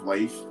currency of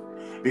life.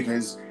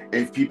 Because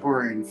if people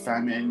are in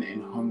famine,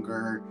 in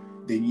hunger,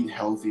 they need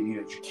health, they need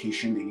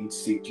education, they need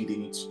safety, they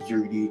need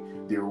security.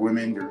 They're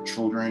women, they're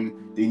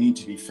children, they need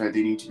to be fed,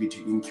 they need to be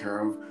taken care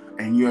of.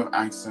 And you have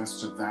access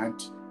to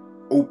that,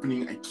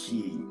 opening a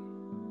key,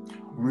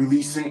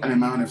 releasing an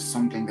amount of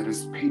something that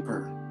is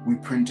paper. We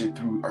print it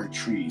through our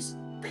trees,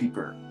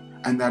 paper.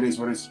 And that is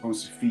what is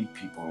supposed to feed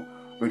people.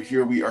 But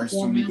here we are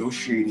still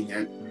negotiating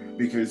it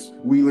because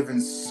we live in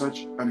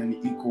such an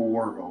unequal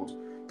world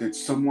that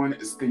someone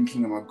is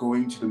thinking about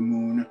going to the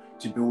moon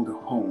to build a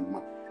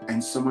home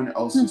and someone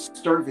else is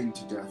starving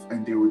to death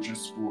and they were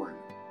just born.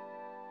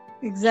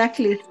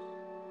 Exactly.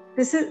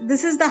 This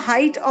is the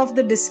height of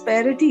the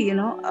disparity,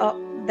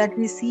 that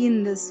we see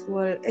in this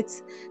world.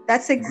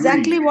 That's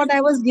exactly Greed. what I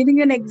was giving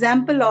you an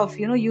example of.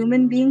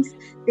 Human beings,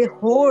 they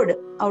hoard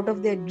out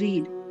of their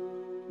greed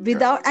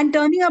without and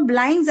turning a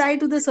blind eye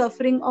to the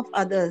suffering of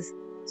others.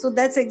 So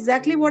that's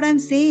exactly what I'm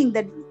saying,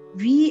 that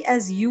we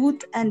as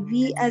youth and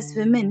we as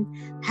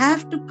women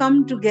have to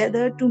come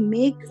together to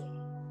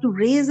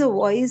raise a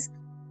voice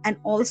and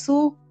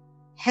also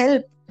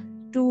help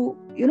to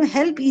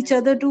help each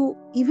other to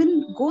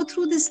even go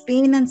through this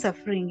pain and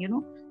suffering,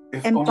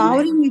 If only.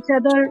 empowering each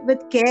other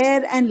with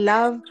care and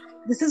love.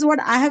 This is what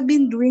I have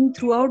been doing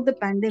throughout the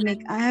pandemic.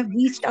 I have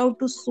reached out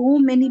to so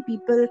many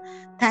people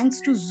thanks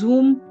to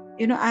Zoom.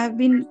 I have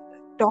been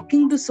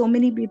talking to so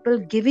many people,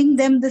 giving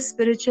them this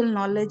spiritual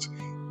knowledge,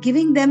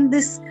 giving them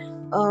this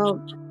uh,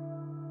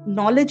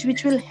 knowledge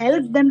which will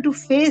help them to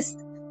face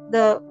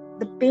the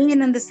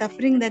pain and the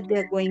suffering that they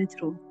are going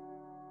through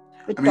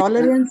with I mean,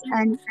 tolerance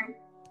and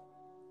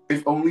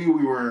if only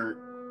we were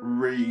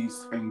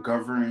raised and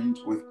governed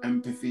with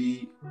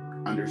empathy,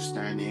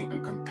 understanding,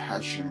 and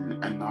compassion,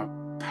 and not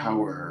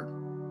power,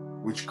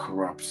 which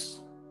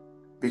corrupts.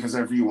 Because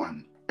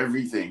everyone,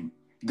 everything,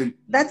 the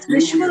that's day we are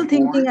wishful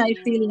thinking, born, I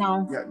feel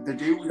now. yeah, the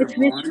day we are It's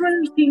born,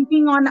 wishful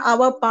thinking on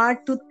our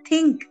part to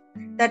think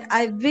that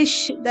I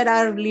wish that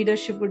our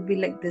leadership would be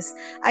like this.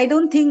 I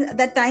don't think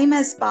that time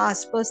has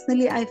passed.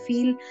 Personally, I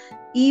feel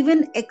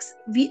even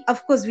we,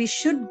 of course, we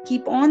should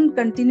keep on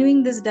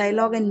continuing this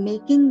dialogue and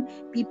making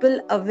people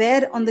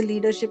aware on the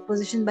leadership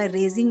position by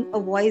raising a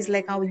voice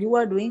like how you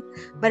are doing.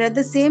 But at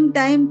the same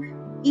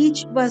time,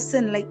 each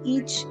person, like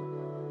each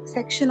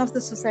section of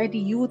the society,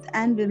 youth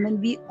and women,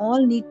 we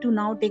all need to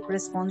now take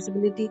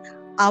responsibility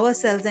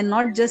ourselves and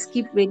not just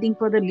keep waiting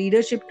for the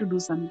leadership to do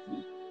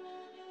something.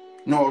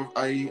 no,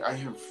 I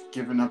have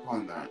given up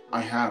on that.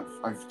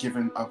 I've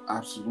given up,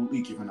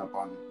 absolutely given up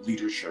on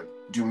leadership,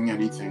 doing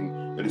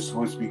anything that is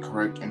supposed to be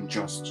correct and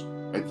just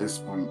at this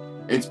point.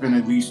 It's been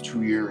at least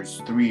 2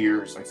 years, 3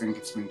 years. I think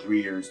it's been 3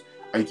 years.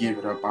 I gave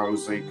it up. I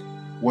was like,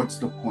 what's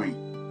the point?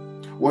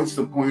 What's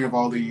the point of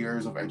all the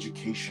years of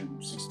education,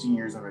 16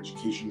 years of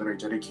education that I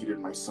dedicated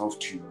myself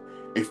to,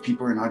 if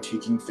people are not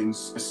taking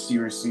things as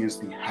seriously as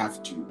they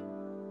have to?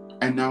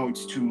 And now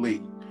it's too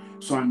late.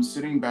 So I'm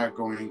sitting back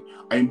going,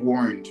 I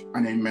warned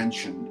and I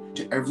mentioned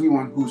to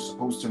everyone who's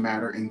supposed to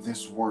matter in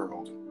this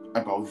world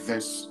about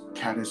this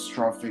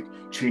catastrophic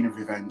chain of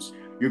events.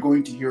 You're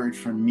going to hear it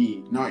from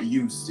me, not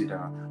you,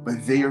 Sida,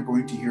 but they are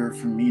going to hear it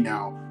from me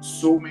now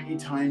so many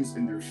times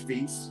in their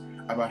face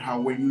about how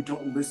when you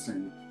don't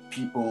listen,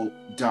 people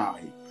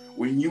die.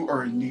 When you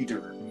are a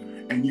leader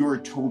and you are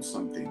told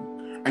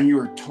something, and you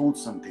are told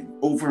something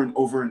over and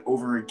over and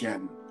over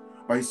again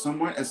by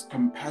someone as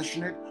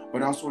compassionate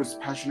but also as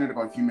passionate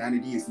about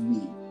humanity as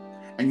me,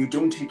 and you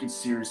don't take it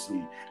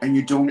seriously, and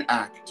you don't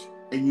act,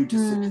 and you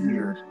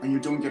disappear, and you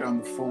don't get on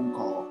the phone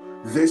call,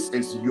 this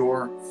is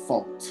your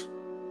fault.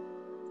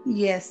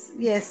 Yes,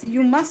 yes.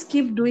 You must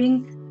keep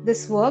doing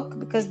this work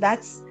because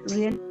that's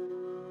really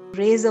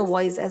raise a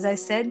voice. As I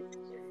said,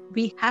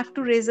 we have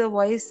to raise a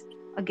voice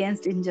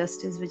against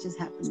injustice which is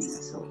happening.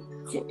 So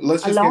So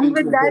let's just get along into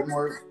with a that, bit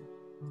more.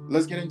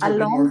 Let's get into a bit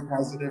more along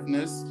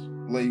positiveness,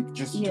 like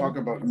just to yes, talk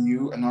about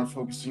you and not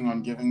focusing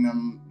on giving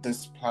them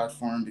this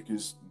platform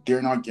because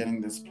they're not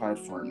getting this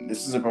platform.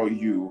 This is about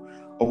you,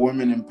 a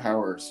woman in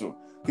power. So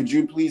could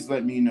you please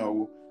let me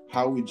know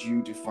how would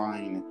you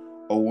define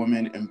a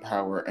woman in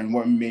power and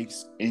what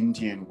makes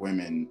Indian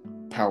women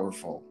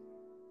powerful?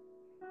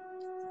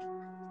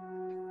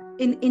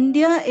 in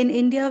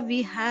India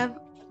we have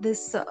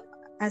this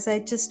as I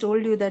just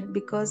told you, that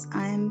because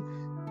I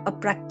am a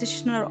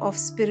practitioner of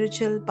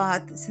spiritual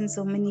path since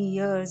so many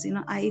years,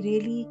 I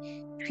really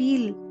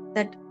feel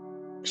that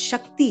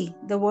Shakti,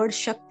 the word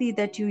Shakti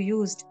that you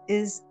used,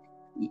 is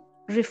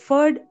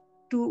referred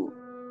to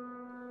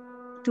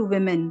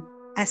women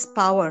as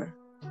power.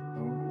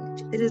 Oh,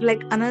 It is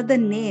like another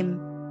name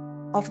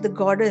of the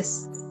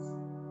goddess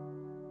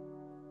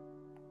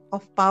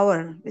of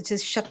power, which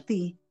is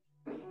Shakti,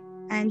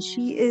 and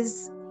she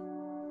is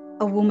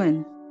a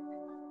woman.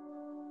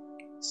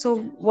 So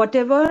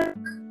whatever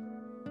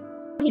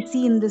we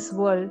see in this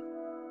world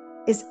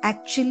is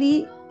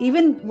actually,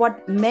 even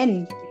what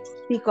men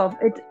speak of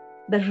it,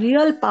 the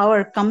real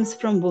power comes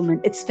from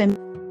women. It's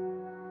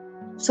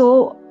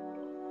so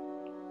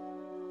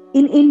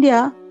in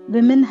India,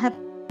 women have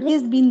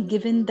always been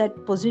given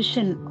that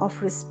position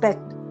of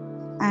respect,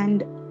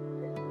 and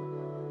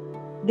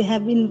they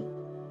have been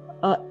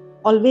uh,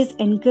 always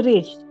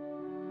encouraged.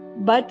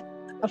 But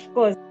of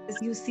course,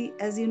 as you see,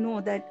 as you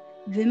know, that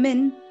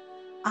women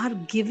are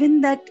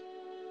given that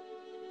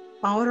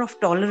power of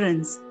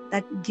tolerance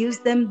that gives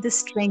them this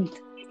strength,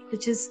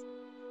 which is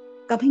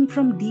coming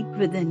from deep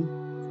within.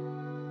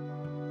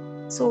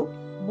 So,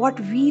 what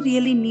we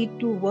really need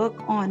to work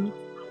on,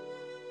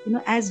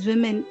 as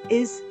women,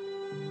 is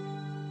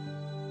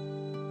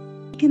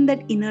in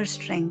that inner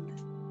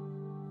strength.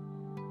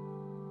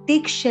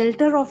 Take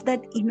shelter of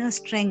that inner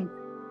strength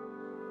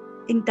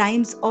in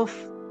times of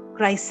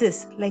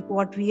crisis like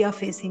what we are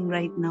facing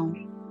right now.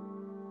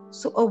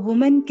 So, a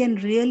woman can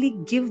really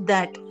give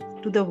that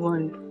to the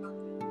world.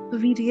 So,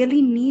 we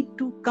really need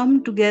to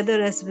come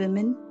together as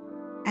women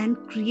and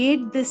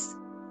create this,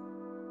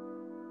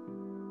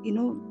 you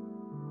know,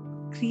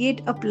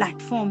 create a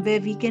platform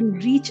where we can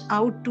reach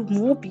out to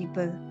more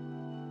people,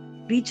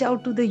 reach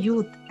out to the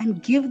youth,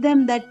 and give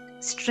them that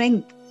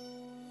strength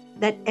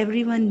that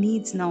everyone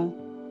needs now,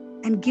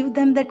 and give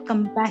them that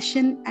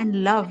compassion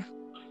and love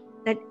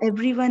that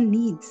everyone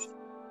needs.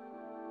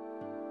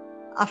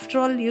 After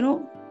all,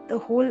 the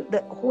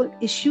whole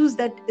issues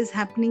that is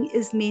happening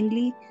is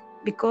mainly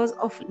because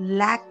of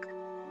lack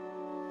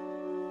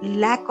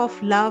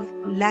of love,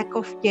 lack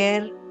of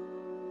care,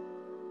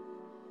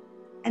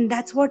 and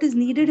that's what is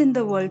needed in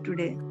the world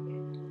today.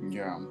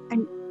 yeah.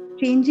 And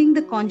changing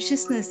the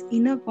consciousness,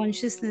 inner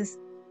consciousness,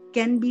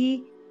 can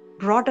be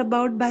brought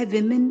about by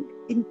women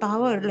in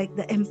power, like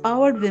the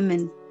empowered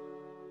women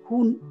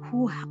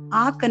who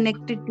are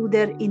connected to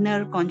their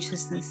inner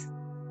consciousness.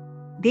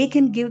 They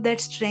can give that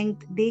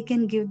strength, they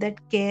can give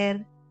that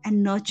care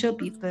and nurture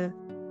people.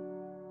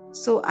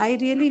 So I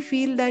really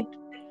feel that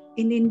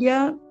in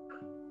India,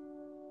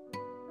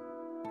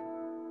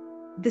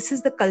 this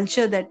is the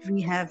culture that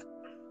we have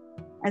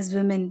as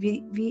women.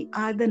 We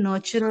are the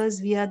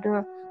nurturers, we are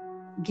the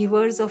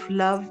givers of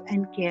love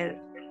and care.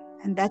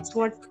 And that's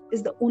what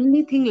is the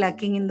only thing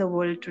lacking in the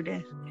world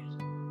today.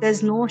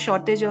 There's no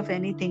shortage of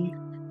anything.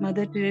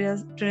 Mother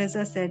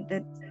Teresa said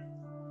that,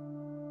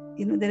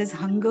 there is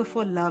hunger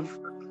for love.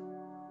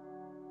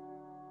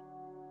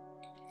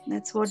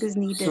 That's what is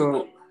needed.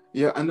 So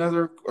yeah,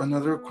 another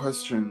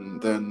question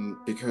then,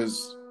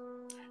 because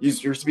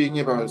you're speaking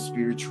about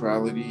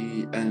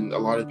spirituality, and a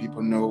lot of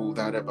people know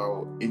that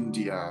about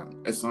India.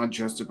 It's not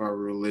just about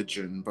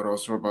religion, but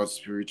also about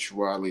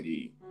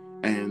spirituality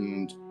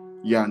and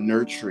yeah,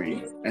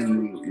 nurturing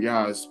and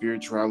yeah,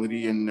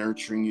 spirituality and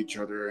nurturing each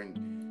other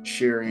and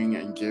sharing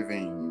and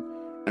giving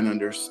and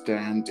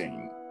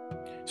understanding.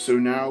 So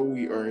now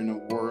we are in a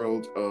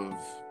world of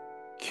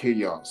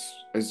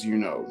chaos, as you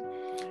know.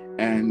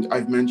 And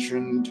I've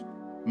mentioned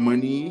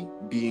money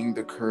being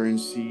the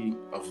currency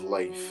of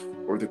life,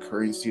 or the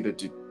currency that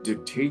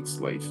dictates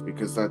life,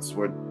 because that's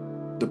what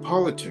the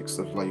politics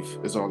of life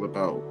is all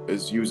about,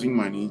 is using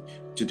money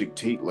to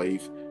dictate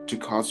life, to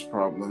cause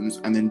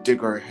problems and then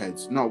dig our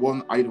heads. No,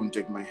 well, I don't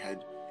dig my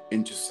head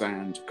into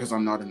sand because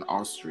I'm not an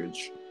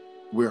ostrich.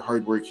 We're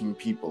hardworking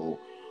people.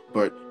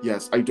 But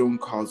yes, I don't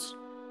cause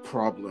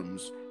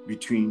problems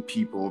between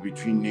people,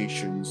 between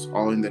nations,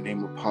 all in the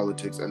name of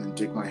politics, and then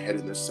dig my head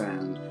in the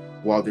sand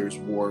while there's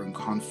war and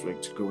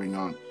conflict going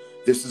on.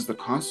 This is the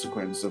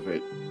consequence of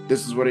it.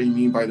 This is what I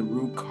mean by the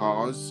root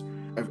cause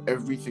of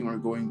everything we're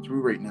going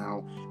through right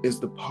now is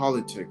the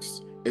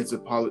politics. It's a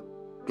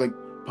like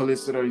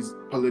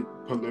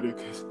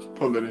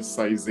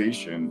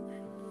politicization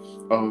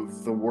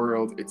of the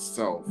world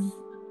itself.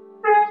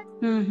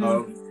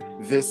 Of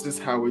this is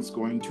how it's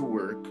going to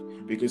work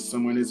because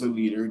someone is a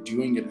leader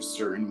doing it a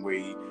certain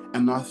way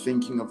and not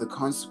thinking of the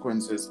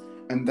consequences.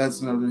 And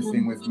that's another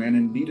thing with men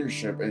in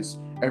leadership is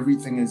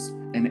everything is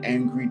an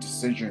angry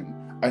decision,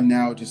 a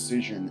now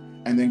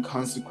decision, and then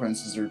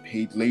consequences are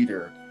paid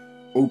later.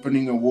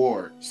 Opening a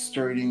war,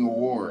 starting a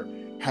war,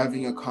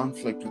 having a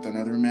conflict with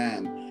another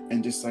man,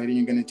 and deciding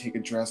you're going to take a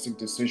drastic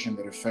decision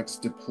that affects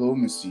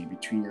diplomacy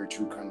between your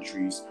two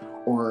countries,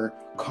 or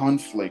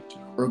conflict,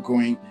 or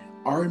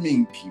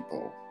arming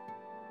people.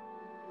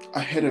 A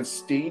head of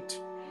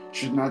state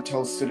should not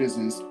tell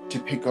citizens to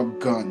pick up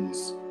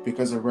guns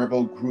because a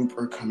rebel group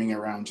are coming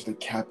around to the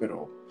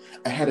capital.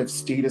 A head of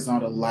state is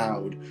not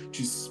allowed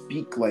to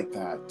speak like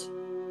that.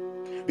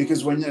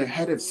 Because when a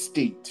head of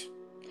state,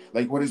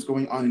 like what is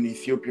going on in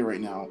Ethiopia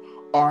right now,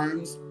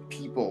 arms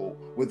people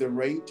with the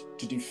right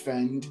to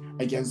defend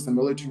against the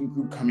militant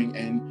group coming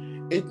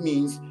in, it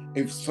means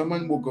if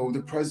someone will go,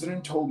 the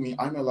president told me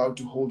I'm allowed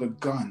to hold a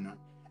gun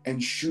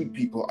and shoot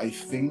people I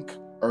think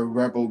are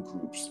rebel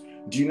groups.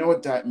 Do you know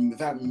what that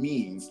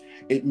means?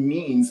 It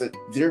means that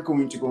they're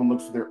going to go and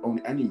look for their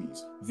own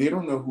enemies. They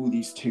don't know who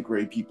these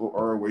Tigray people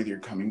are or where they're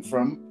coming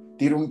from.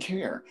 They don't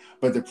care.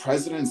 But the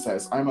president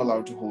says, I'm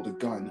allowed to hold a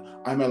gun.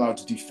 I'm allowed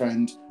to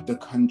defend the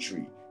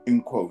country,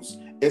 in quotes.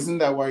 Isn't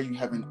that why you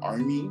have an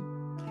army?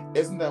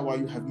 Isn't that why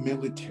you have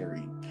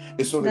military?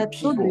 It's so that That's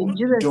so people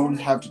dangerous. don't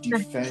have to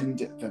defend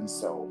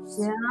themselves.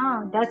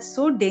 Yeah, that's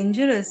so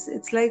dangerous.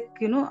 It's like,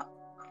 just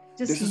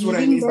This is what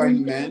I leaving mean by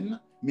them. men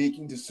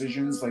making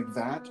decisions like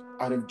that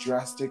out of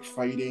drastic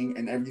fighting,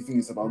 and everything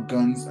is about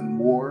guns and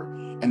war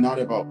and not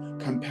about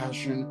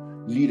compassion,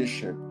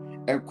 leadership,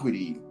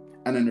 equity,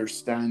 and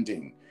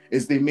understanding.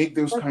 Is they make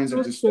those That's kinds so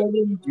of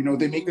scary.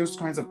 they make those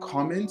kinds of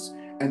comments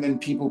and then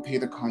people pay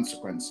the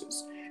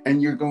consequences.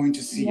 And you're going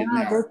to see it Yeah,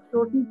 now. that's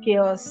total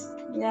chaos.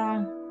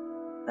 Yeah,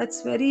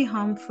 that's very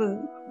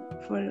harmful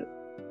for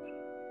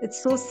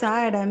it's so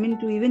sad. I mean,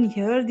 to even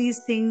hear these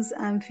things,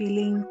 I'm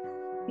feeling,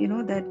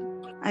 that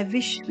I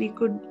wish we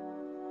could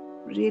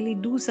really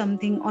do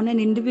something on an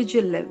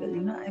individual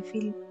level. I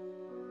feel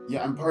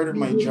Yeah, and part of we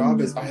my really job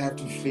need. is I have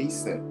to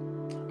face it.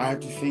 I have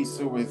to face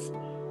it with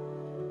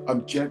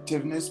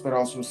objectiveness, but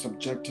also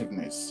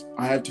subjectiveness.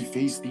 I have to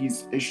face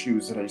these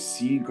issues that I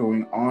see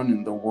going on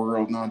in the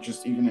world, not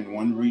just even in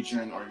one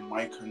region or in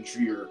my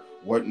country or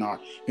whatnot,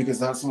 because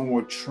that's not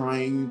what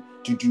trying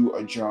to do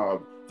a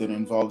job that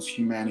involves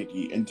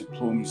humanity and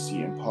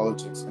diplomacy and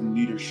politics and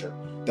leadership.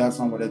 That's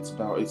not what it's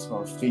about. It's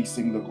about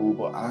facing the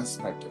global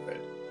aspect of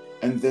it.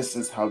 And this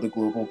is how the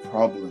global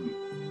problem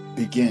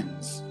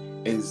begins,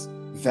 is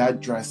that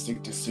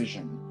drastic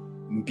decision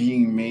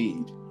being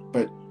made,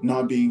 but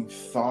not being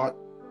thought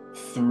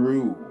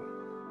through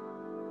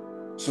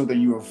so that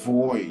you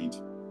avoid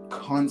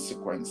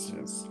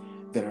consequences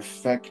that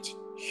affect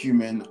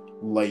human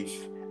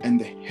life and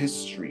the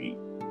history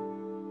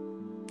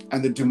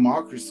and the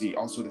democracy.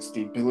 Also, the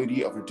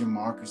stability of a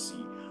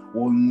democracy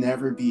will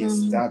never be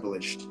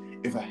established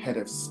if a head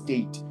of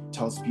state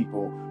tells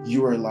people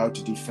you are allowed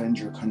to defend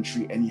your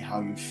country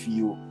anyhow you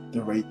feel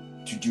the right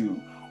to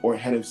do, or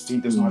head of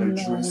state does not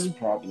address No.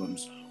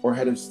 problems, or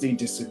head of state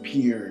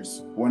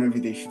disappears whenever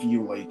they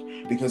feel like,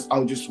 because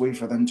I'll just wait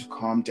for them to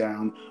calm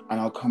down and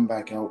I'll come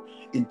back out.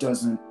 It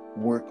doesn't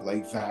work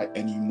like that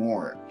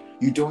anymore.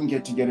 You don't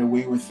get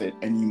away with it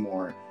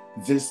anymore.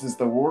 This is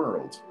the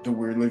world that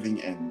we're living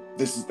in.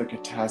 This is the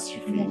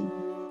catastrophe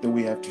that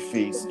we have to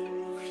face.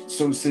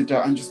 So, Sita,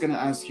 I'm just going to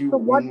ask you So,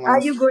 what one are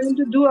you last. going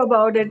to do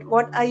about it?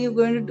 What are you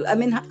going to do? I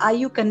mean, are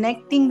you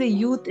connecting the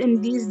youth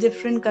in these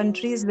different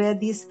countries where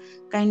these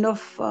kind of,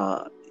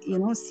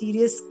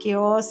 serious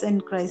chaos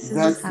and crisis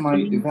is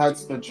happening?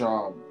 That's the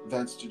job.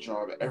 That's the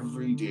job.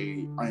 Every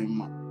day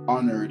I'm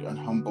honored and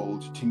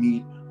humbled to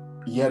meet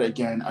yet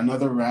again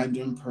another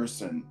random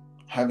person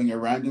having a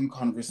random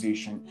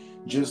conversation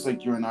just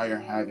like you and I are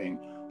having.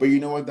 But you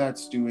know what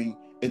that's doing?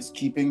 It's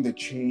keeping the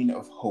chain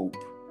of hope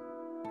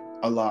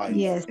alive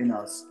Yes, in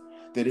us.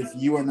 That if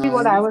you and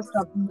what I I, was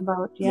talking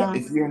about. yeah, Yeah.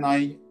 if you and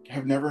I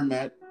have never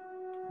met,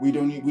 we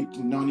do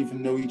not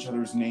even know each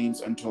other's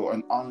names until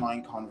an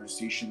online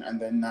conversation, and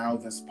then now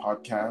this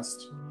podcast.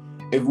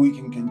 If we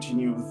can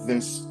continue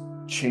this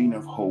chain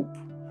of hope,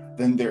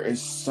 then there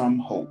is some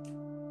hope.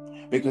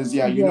 Because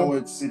yeah, you know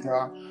Yes. what,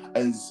 Sita,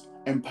 as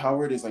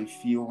empowered as I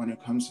feel when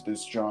it comes to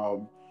this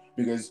job,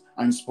 because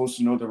I'm supposed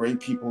to know the right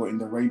people in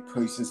the right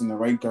places, in the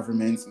right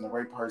governments, in the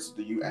right parts of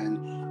the UN,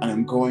 and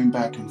I'm going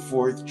back and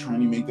forth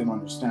trying to make them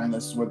understand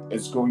that's what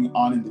is going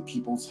on in the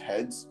people's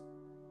heads.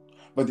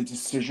 But the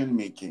decision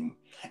making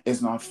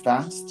is not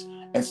fast,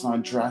 it's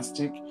not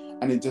drastic,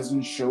 and it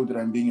doesn't show that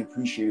I'm being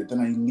appreciated. Then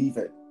I leave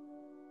it.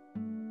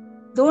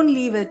 Don't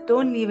leave it.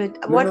 Don't leave it.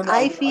 No, What no, no.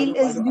 I feel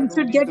is I you don't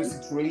should leave get. the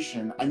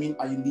situation. I mean,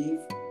 I leave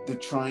the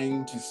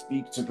trying to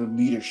speak to the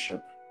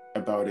leadership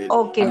about it,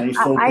 Okay, and I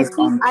focus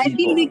on I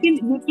feel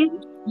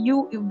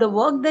people. the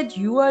work that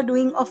you are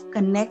doing of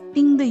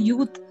connecting the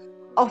youth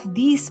of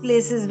these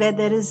places where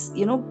there is,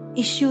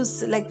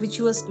 issues like which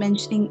you was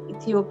mentioning,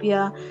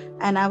 Ethiopia,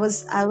 and I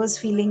was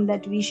feeling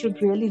that we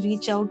should really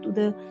reach out to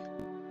the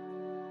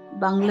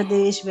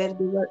Bangladesh where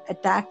they were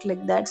attacked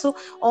like that. So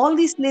all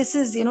these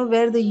places,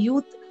 where the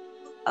youth,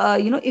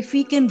 if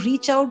we can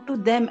reach out to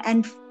them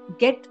and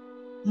get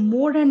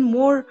more and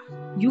more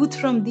youth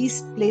from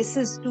these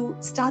places to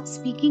start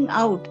speaking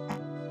out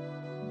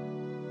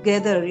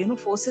together,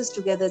 forces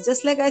together.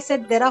 Just like I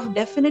said, there are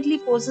definitely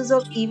forces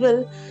of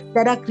evil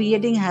that are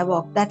creating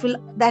havoc.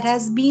 That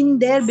has been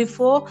there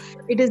before,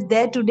 it is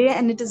there today,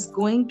 and it is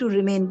going to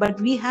remain.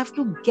 But we have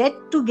to get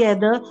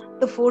together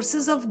the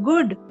forces of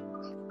good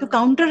to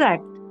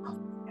counteract.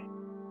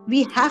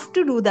 We have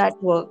to do that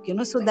work,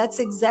 so that's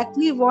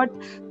exactly what,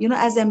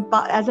 as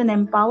an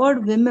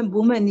empowered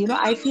woman,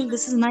 I feel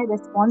this is my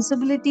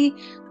responsibility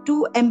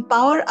to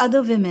empower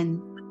other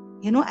women,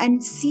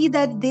 and see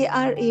that they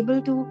are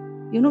able to,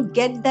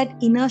 get that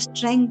inner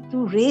strength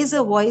to raise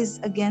a voice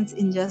against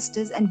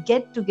injustice and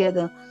get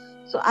together.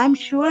 So I'm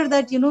sure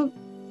that,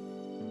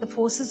 the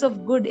forces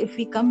of good, if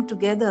we come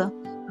together,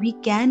 we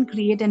can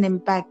create an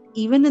impact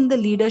even in the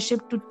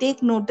leadership to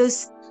take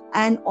notice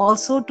and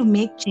also to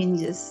make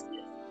changes.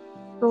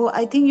 So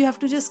I think you have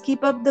to just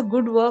keep up the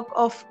good work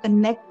of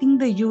connecting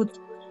the youth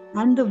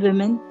and the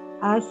women,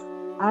 as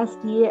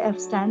TAF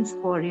stands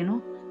for,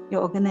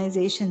 your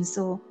organization.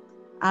 So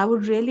I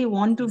would really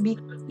want to be,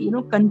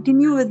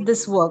 continue with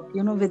this work,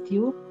 with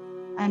you.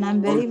 And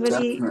Oh,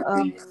 definitely. I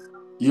mean,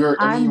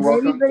 I'm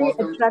very, very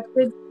welcome,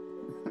 attracted.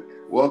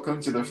 welcome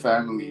to the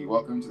family.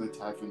 Welcome to the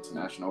TAF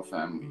International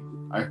family.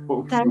 I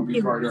hope Thank you. you'll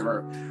be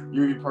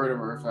part of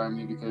our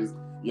family because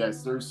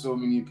yes, there's so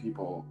many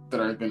people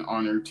that I've been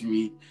honored to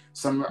meet.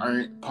 Some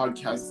are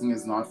podcasting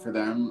is not for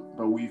them,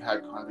 but we've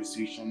had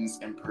conversations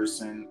in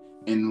person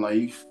in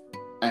life,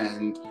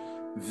 and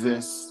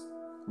this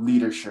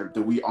leadership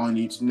that we all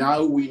need to,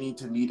 now we need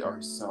to lead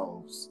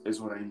ourselves is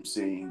what I'm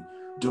saying.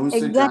 Don't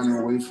sit down Exactly.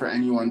 and wait for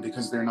anyone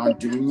because they're not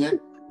doing it.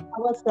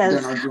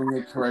 They're Ourselves. not doing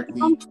it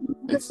correctly.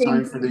 The It's same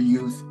time for the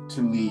youth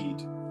to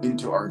lead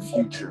into our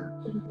future.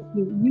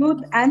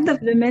 youth and the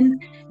women,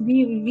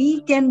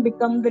 we can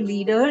become the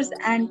leaders.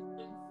 And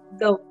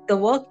the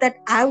work that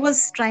I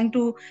was trying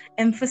to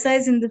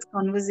emphasize in this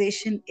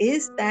conversation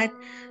is that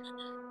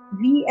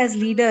we as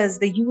leaders,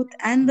 the youth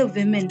and the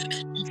women,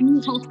 we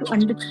have to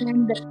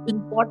understand the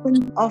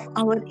importance of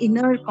our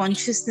inner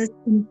consciousness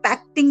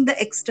impacting the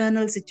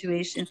external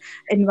situation,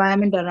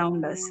 environment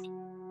around us.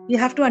 We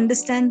have to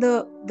understand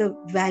the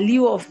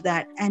value of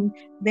that. And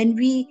when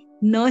we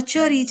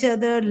nurture each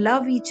other,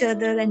 love each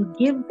other, and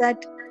give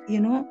that,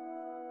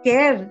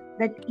 care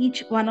that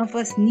each one of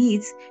us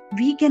needs,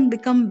 we can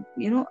become,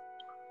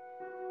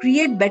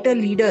 create better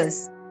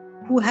leaders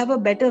who have a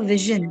better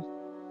vision,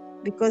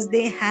 because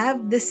they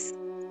have this,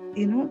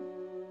 you know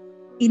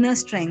inner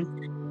strength.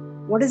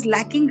 What is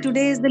lacking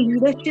today is the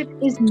leadership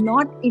is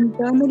not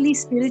internally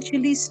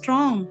spiritually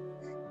strong.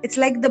 It's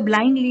like the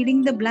blind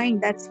leading the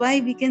blind. That's why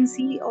we can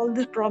see all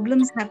the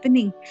problems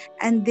happening,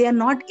 and they are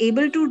not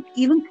able to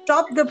even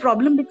stop the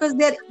problem because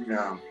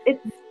Yeah.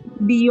 it's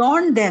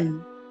beyond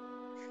them,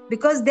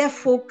 because their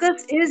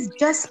focus is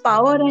just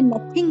power and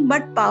nothing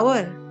but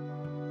power.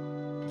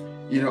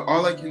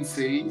 All I can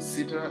say,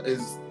 Sita,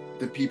 is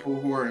the people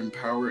who are in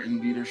power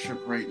and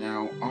leadership right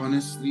now,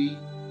 honestly,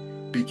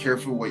 be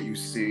careful what you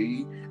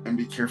say and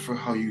be careful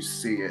how you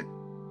say it.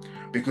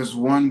 Because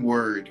one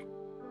word,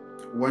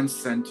 one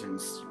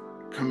sentence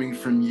coming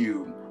from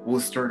you will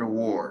start a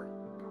war,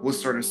 will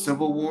start a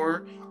civil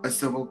war, a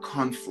civil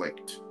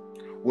conflict,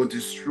 will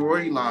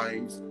destroy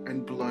lives,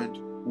 and blood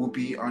will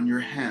be on your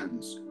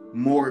hands.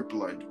 More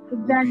blood will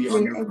be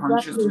on Exactly, your exactly.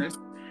 consciousness,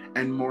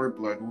 and more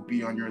blood will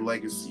be on your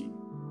legacy.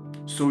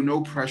 So,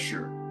 no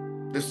pressure.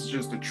 This is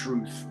just the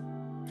truth.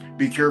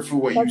 Be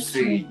careful what you That's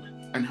true. say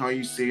and how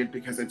you say it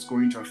because it's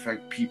going to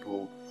affect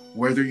people,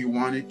 whether you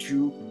want it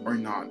to or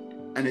not.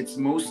 And it's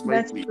most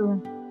That's likely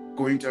true.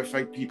 going to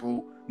affect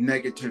people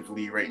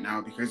negatively right now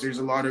because there's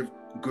a lot of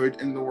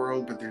good in the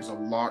world, but there's a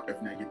lot of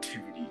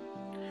negativity.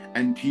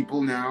 And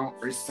people now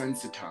are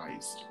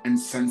sensitized and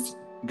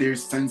they're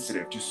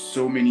sensitive to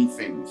so many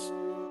things.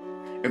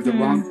 If the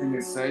wrong Hmm. thing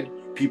is said,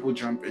 people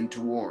jump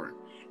into war.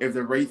 If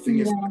the right thing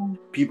is, Yeah.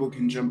 people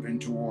can jump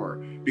into war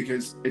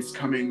because it's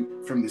coming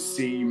from the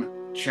same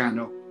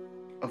channel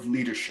of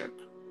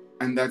leadership.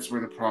 And that's where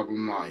the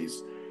problem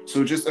lies.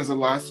 So, just as a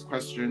last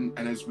question,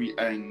 and as we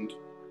end,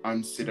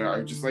 Sita,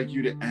 I'd just like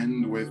you to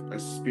end with a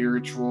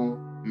spiritual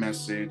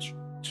message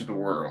to the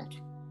world.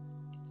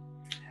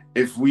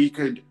 If we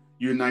could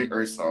unite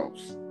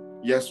ourselves,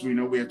 yes, we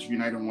know we have to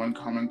unite on one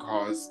common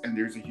cause, and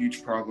there's a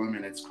huge problem,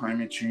 and it's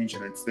climate change,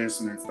 and it's this,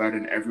 and it's that,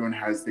 and everyone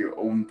has their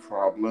own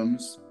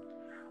problems.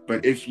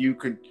 But if you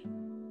could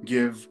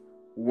give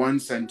one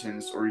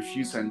sentence or a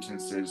few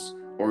sentences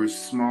or a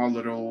small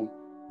little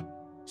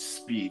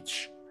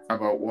speech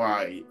about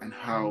why and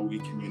how we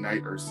can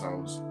unite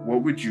ourselves,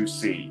 what would you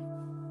say?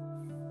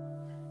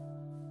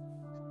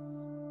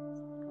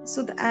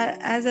 So,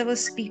 as I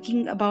was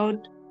speaking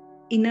about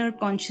inner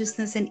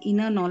consciousness and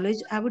inner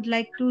knowledge, I would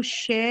like to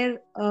share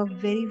a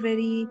very,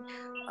 very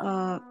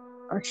a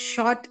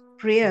short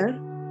prayer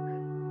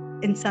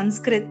in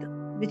Sanskrit,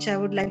 which I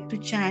would like to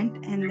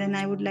chant, and then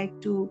I would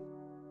like to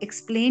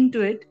explain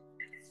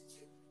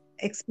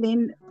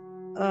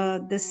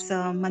this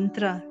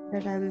mantra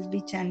that I will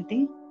be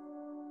chanting.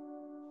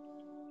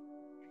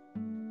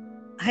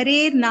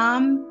 Harer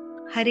Naam,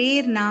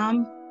 Harer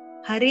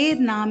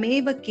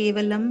Nameva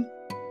Kevalam,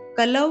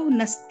 Kalau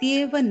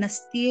Nastyeva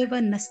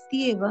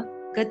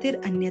Gatir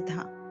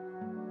Anyatha.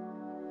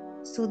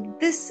 So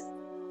this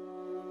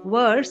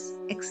verse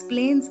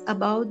explains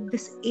about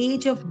this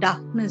age of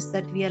darkness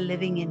that we are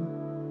living in.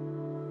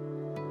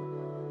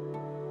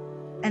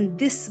 And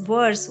this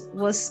verse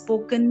was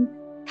spoken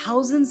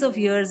thousands of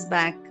years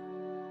back,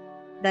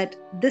 that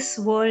this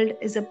world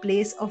is a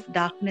place of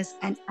darkness.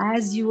 And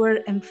as you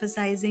were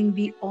emphasizing,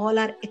 we all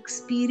are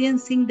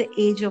experiencing the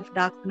age of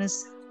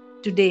darkness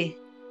today.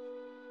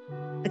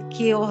 The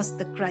chaos,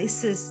 the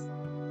crisis,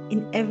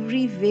 in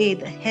every way,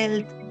 the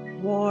health,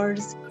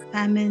 wars,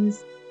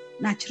 famines,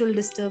 natural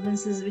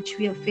disturbances which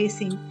we are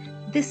facing.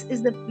 This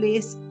is the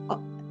place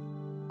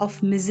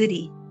of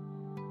misery.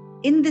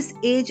 In this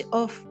age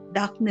of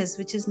darkness,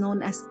 which is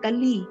known as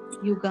Kali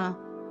Yuga,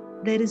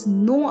 there is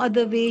no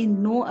other way,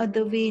 no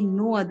other way,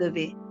 no other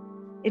way.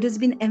 It has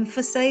been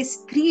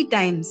emphasized 3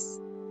 times.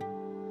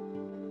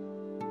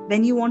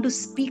 When you want to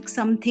speak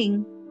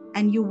something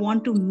and you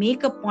want to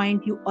make a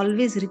point, you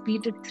always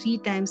repeat it 3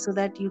 times so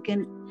that you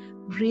can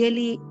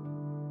really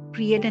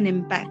create an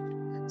impact.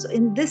 So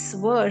in this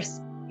verse,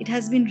 it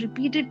has been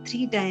repeated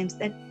 3 times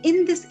that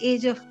in this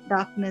age of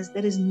darkness,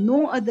 there is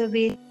no other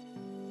way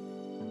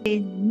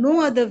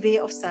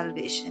of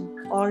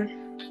salvation or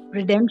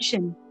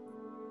redemption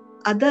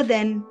other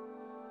than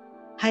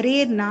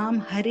Harer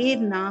Naam,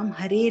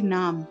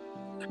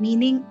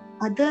 meaning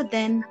other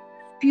than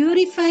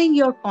purifying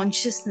your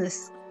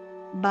consciousness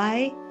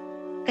by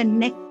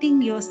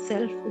connecting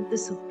yourself with the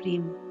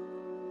Supreme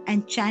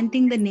and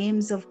chanting the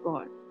names of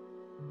God.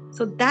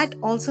 So that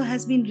also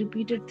has been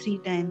repeated 3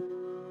 times.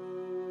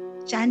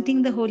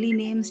 Chanting the holy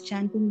names,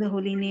 chanting the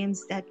holy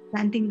names,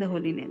 chanting the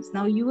holy names.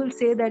 Now you will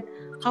say that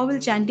how will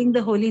chanting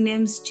the holy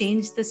names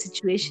change the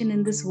situation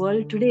in this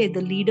world today?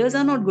 The leaders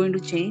are not going to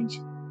change.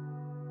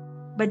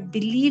 But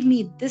believe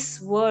me, this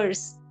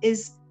verse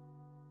is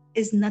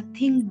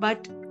nothing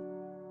but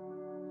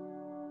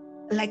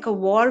like a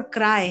war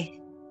cry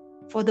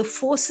for the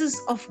forces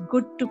of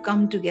good to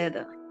come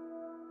together.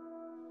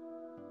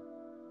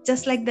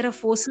 Just like there are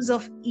forces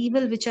of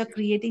evil which are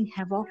creating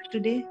havoc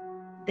today,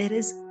 there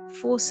is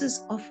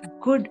forces of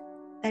good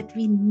that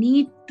we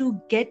need to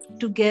get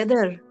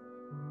together.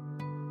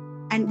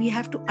 And we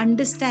have to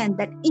understand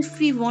that if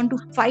we want to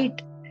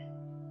fight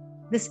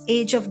this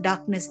age of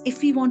darkness,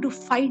 if we want to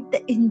fight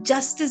the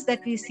injustice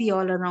that we see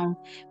all around,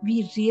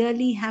 we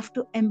really have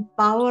to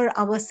empower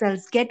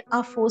ourselves, get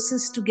our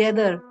forces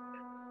together.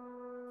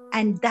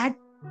 And that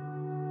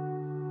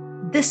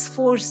this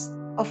force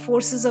of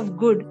forces of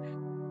good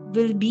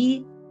will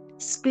be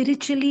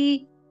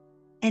spiritually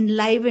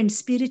enlivened,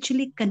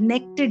 spiritually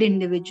connected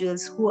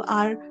individuals who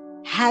are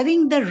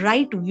having the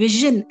right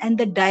vision and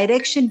the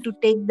direction to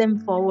take them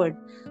forward.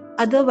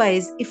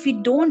 Otherwise, if we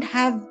don't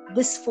have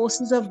these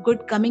forces of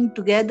good coming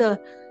together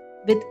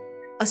with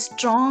a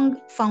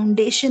strong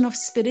foundation of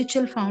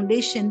spiritual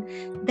foundation,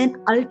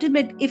 then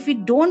if we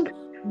don't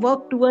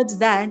work towards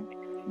that,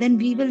 then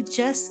we will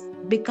just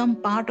become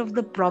part of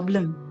the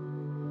problem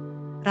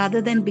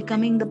rather than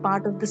becoming the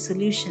part of the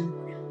solution.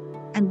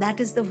 And that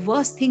is the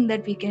worst thing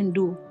that we can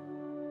do.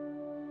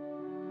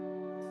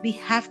 We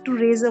have to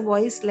raise a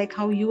voice like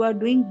how you are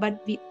doing,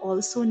 but we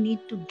also need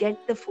to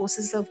get the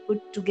forces of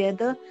good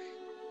together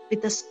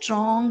with a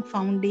strong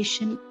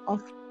foundation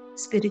of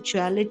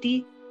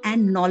spirituality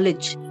and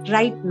knowledge,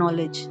 right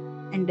knowledge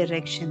and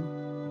direction.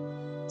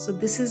 So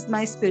this is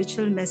my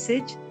spiritual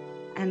message,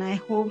 and I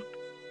hope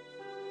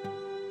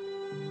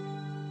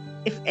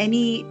if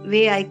any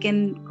way I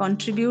can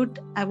contribute,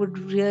 I would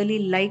really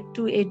like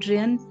to,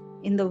 Adrian,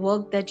 in the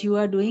work that you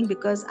are doing,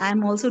 because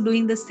I'm also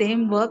doing the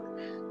same work,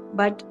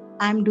 but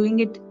I'm doing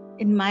it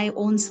in my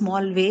own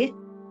small way.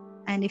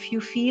 And if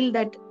you feel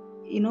that,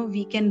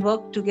 we can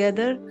work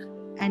together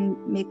and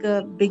make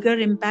a bigger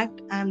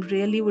impact, I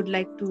really would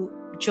like to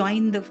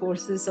join the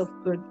forces of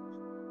good.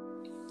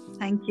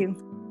 Thank you.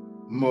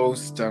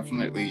 Most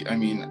definitely. I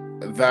mean,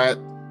 that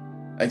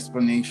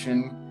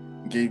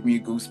explanation gave me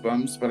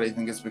goosebumps, but I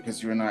think it's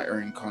because you and I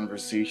are in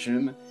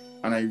conversation,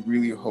 and I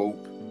really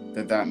hope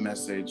that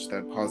message,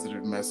 that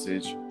positive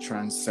message,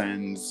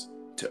 transcends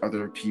to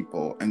other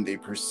people, and they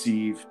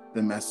perceive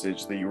the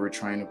message that you were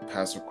trying to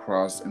pass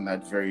across in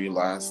that very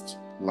last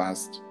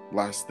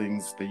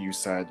things that you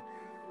said.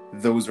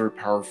 Those are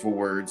powerful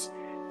words.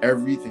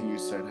 Everything you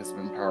said has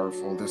been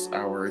powerful this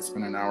hour. It's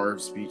been an hour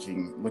of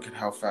speaking. Look at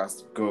how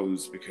fast it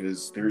goes,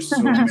 because there's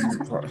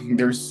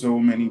so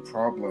many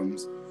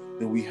problems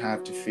that we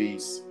have to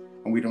face,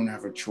 and we don't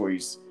have a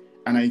choice.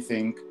 And I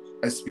think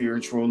a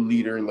spiritual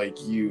leader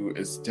like you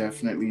is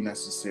definitely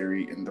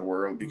necessary in the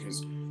world,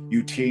 because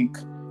you take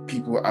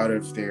people out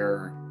of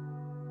their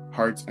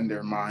hearts and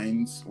their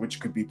minds,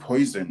 which could be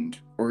poisoned,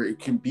 or it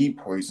could be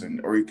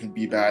poisoned, or it could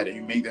be bad, and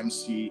you make them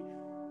see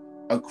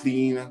a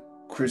clean,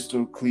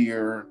 crystal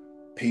clear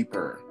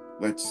paper,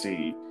 let's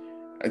say.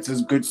 It's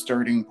a good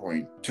starting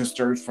point to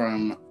start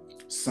from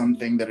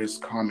something that is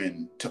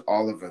common to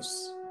all of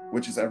us,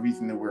 which is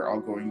everything that we're all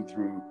going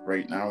through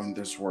right now in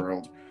this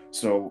world.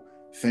 So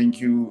thank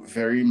you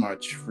very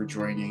much for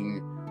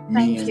joining me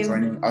Thank and you.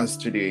 joining us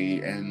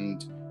today,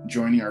 and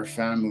joining our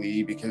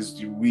family,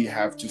 because we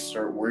have to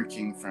start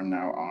working from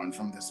now on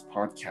from this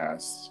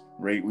podcast,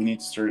 right? We need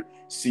to start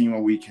seeing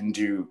what we can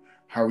do,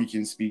 how we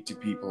can speak to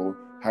people,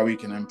 how we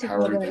can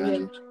empower Together, yes.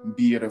 them,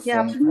 be it a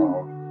Yeah, phone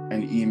call,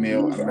 an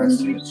email, please a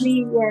engage message.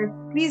 me. Yes,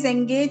 please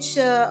engage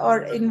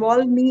or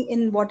involve me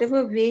in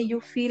whatever way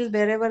you feel,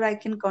 wherever I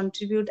can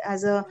contribute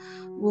as a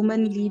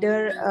woman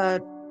leader.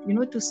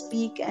 To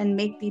speak and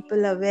make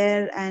people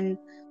aware and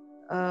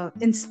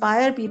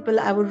inspire people.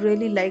 I would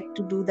really like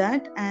to do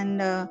that,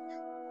 and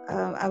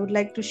I would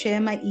like to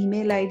share my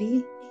email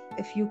ID.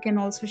 If you can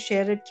also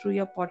share it through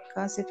your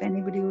podcast, if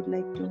anybody would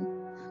like to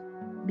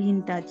be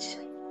in touch.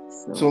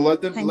 So So let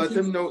them thank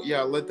you. know,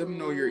 yeah, let them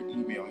know your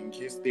email in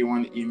case they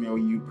want to email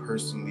you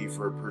personally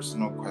for a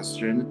personal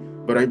question.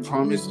 But I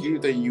promise Yeah, you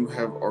that you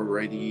have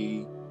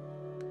already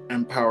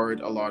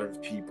empowered a lot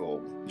of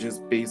people,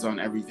 just based on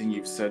everything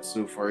you've said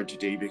so far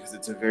today, because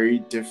it's a very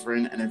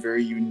different and a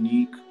very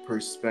unique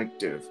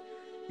perspective.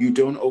 You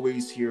don't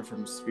always hear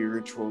from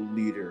spiritual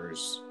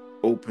leaders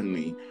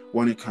openly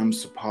when it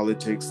comes to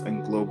politics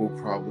and global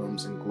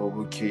problems and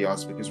global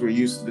chaos, because we're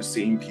used to the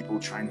same people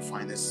trying to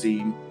find the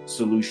same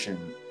solution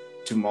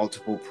to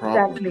multiple exactly.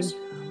 problems.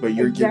 But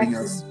you're giving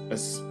Exactly. us a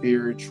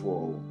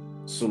spiritual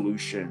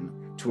solution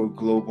to a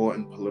global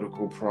and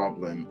political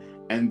problem,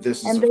 and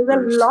this is And a there's a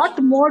first.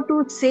 lot more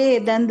to say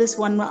than this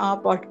 1 hour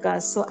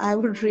podcast. So I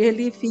would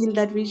really feel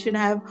that we should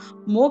have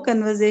more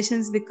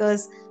conversations,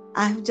 because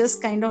I've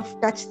just kind of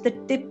touched the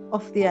tip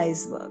of the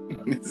iceberg.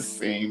 It's the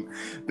same,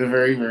 the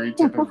very, very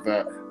tip of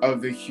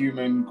the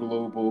human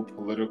global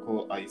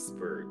political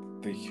iceberg,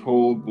 the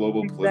whole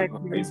global political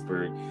Exactly.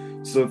 iceberg.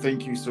 So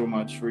thank you so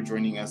much for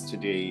joining us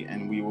today,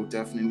 and we will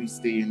definitely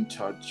stay in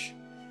touch.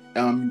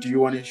 Do you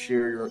want to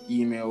share your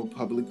email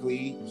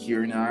publicly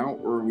here now,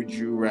 or would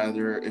you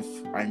rather if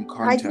I'm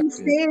I can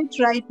say contacted? it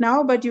right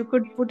now, but you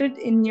could put it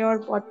in your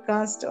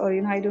podcast, or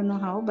I don't know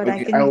how, but I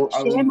Okay, can I'll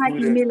share my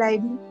include it. email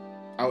ID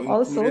I'll include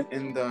also. it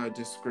in the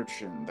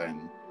description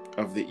then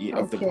of the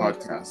Okay.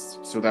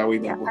 podcast, so that way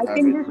Yeah, people I have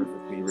can it just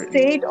perfectly written.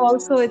 say it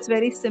also. It's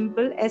very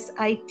simple.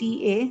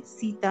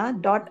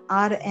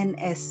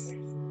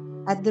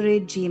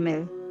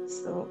 sita.rns@gmail.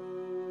 So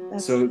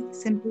that's So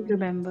simple to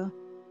remember.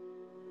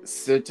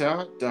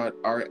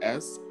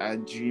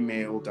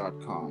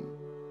 sita.rs@gmail.com.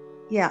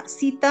 Yeah,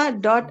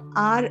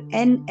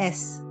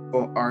 sita.rns.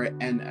 Oh,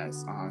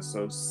 RNS.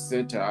 So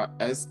sita,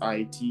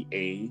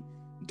 SITA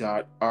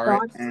dot Dot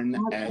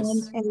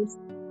RNS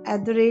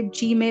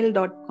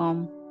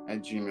rns@gmail.com.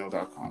 at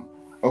gmail.com.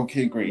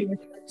 Okay, great. Yes.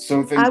 So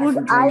I thank you would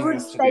for I joining would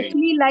us today.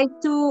 especially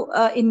like to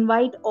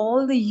invite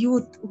all the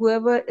youth,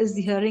 whoever is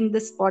hearing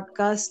this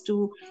podcast,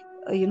 to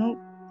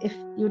if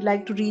you'd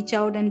like to reach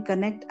out and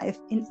connect, if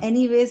in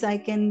any ways I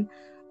can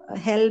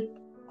help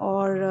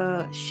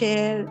or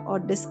share or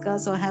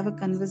discuss or have a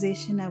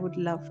conversation, I would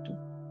love to.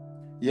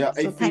 Yeah,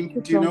 I So thank you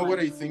think, do you so know much. what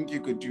I think you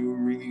could do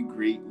really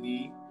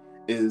greatly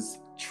is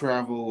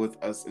travel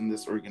with us in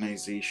this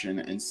organization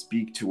and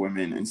speak to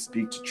women and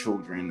speak to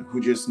children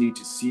who just need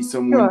to see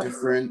someone Sure.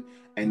 different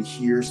and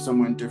hear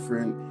someone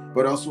different,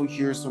 but also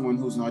hear someone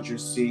who's not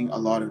just saying a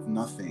lot of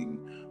nothing,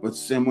 but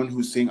someone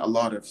who's saying a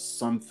lot of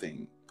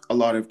something, a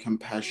lot of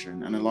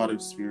compassion and a lot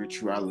of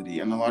spirituality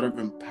and a lot of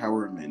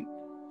empowerment.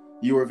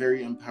 You are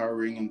very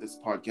empowering in this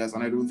podcast,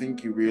 and I don't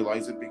think you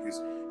realize it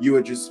because you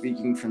are just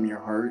speaking from your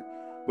heart.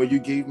 But you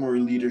gave more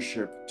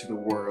leadership to the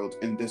world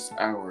in this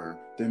hour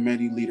than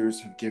many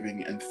leaders have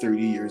given in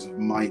 30 years of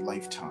my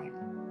lifetime.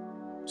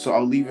 So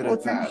I'll leave it Oh,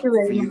 at thank that you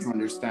for very you much. to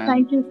understand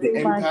Thank you the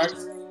so much. impact.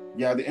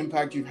 Yeah, the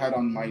impact you've had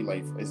on my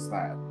life is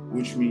that,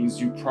 which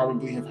means you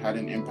probably have had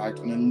an impact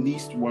on at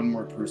least one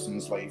more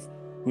person's life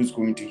who's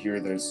going to hear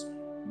this.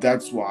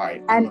 That's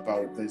why I'm And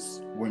about this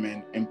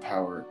Women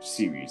Empower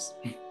series.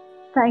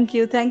 thank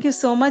you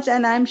so much.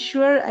 And I'm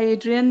sure,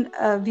 Adrian,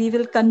 we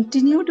will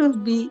continue to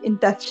be in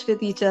touch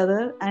with each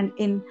other, and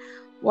in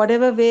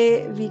whatever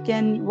way we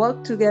can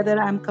work together.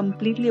 I'm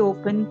completely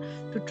open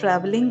to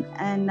traveling,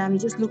 and I'm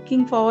just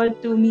looking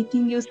forward to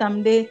meeting you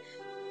someday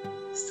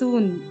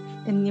soon.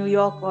 in New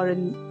York or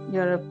in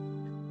Europe.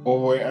 or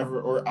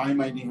wherever, or I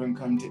might even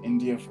come to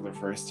India for the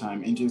first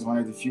time. India is one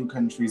of the few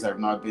countries I've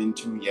not been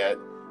to yet,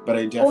 but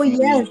I Oh,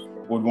 yes. definitely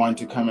would want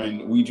to come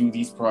in. We do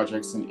these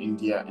projects in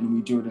India, and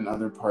we do it in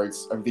other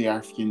parts of the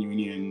African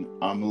Union,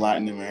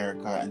 Latin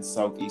America, and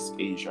Southeast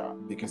Asia,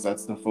 because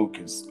that's the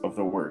focus of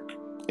the work,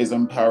 is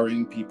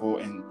empowering people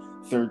in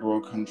third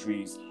world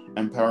countries,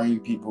 empowering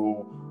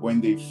people when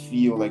they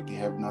feel like they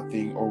have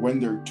nothing, or when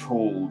they're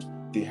told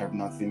they have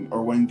nothing,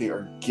 or when they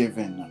are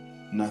given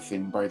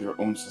nothing by their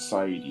own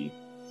society.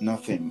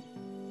 Nothing.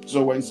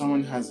 So when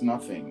someone has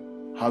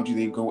nothing, how do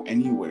they go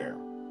anywhere?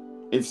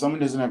 If someone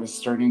doesn't have a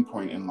starting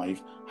point in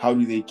life, how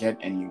do they get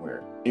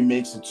anywhere? It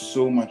makes it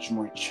so much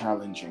more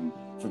challenging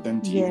for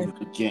them to Yes, even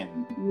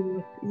begin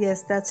yes,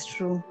 yes, that's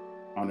true.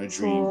 on a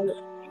dream. So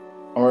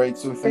All right,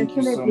 so thank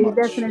you so definitely, much.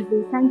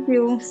 definitely. Thank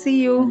you.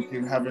 See you. Thank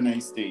you. Have a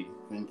nice day.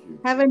 Thank you.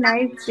 Have a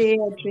nice day,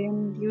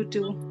 Adrian. You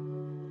too.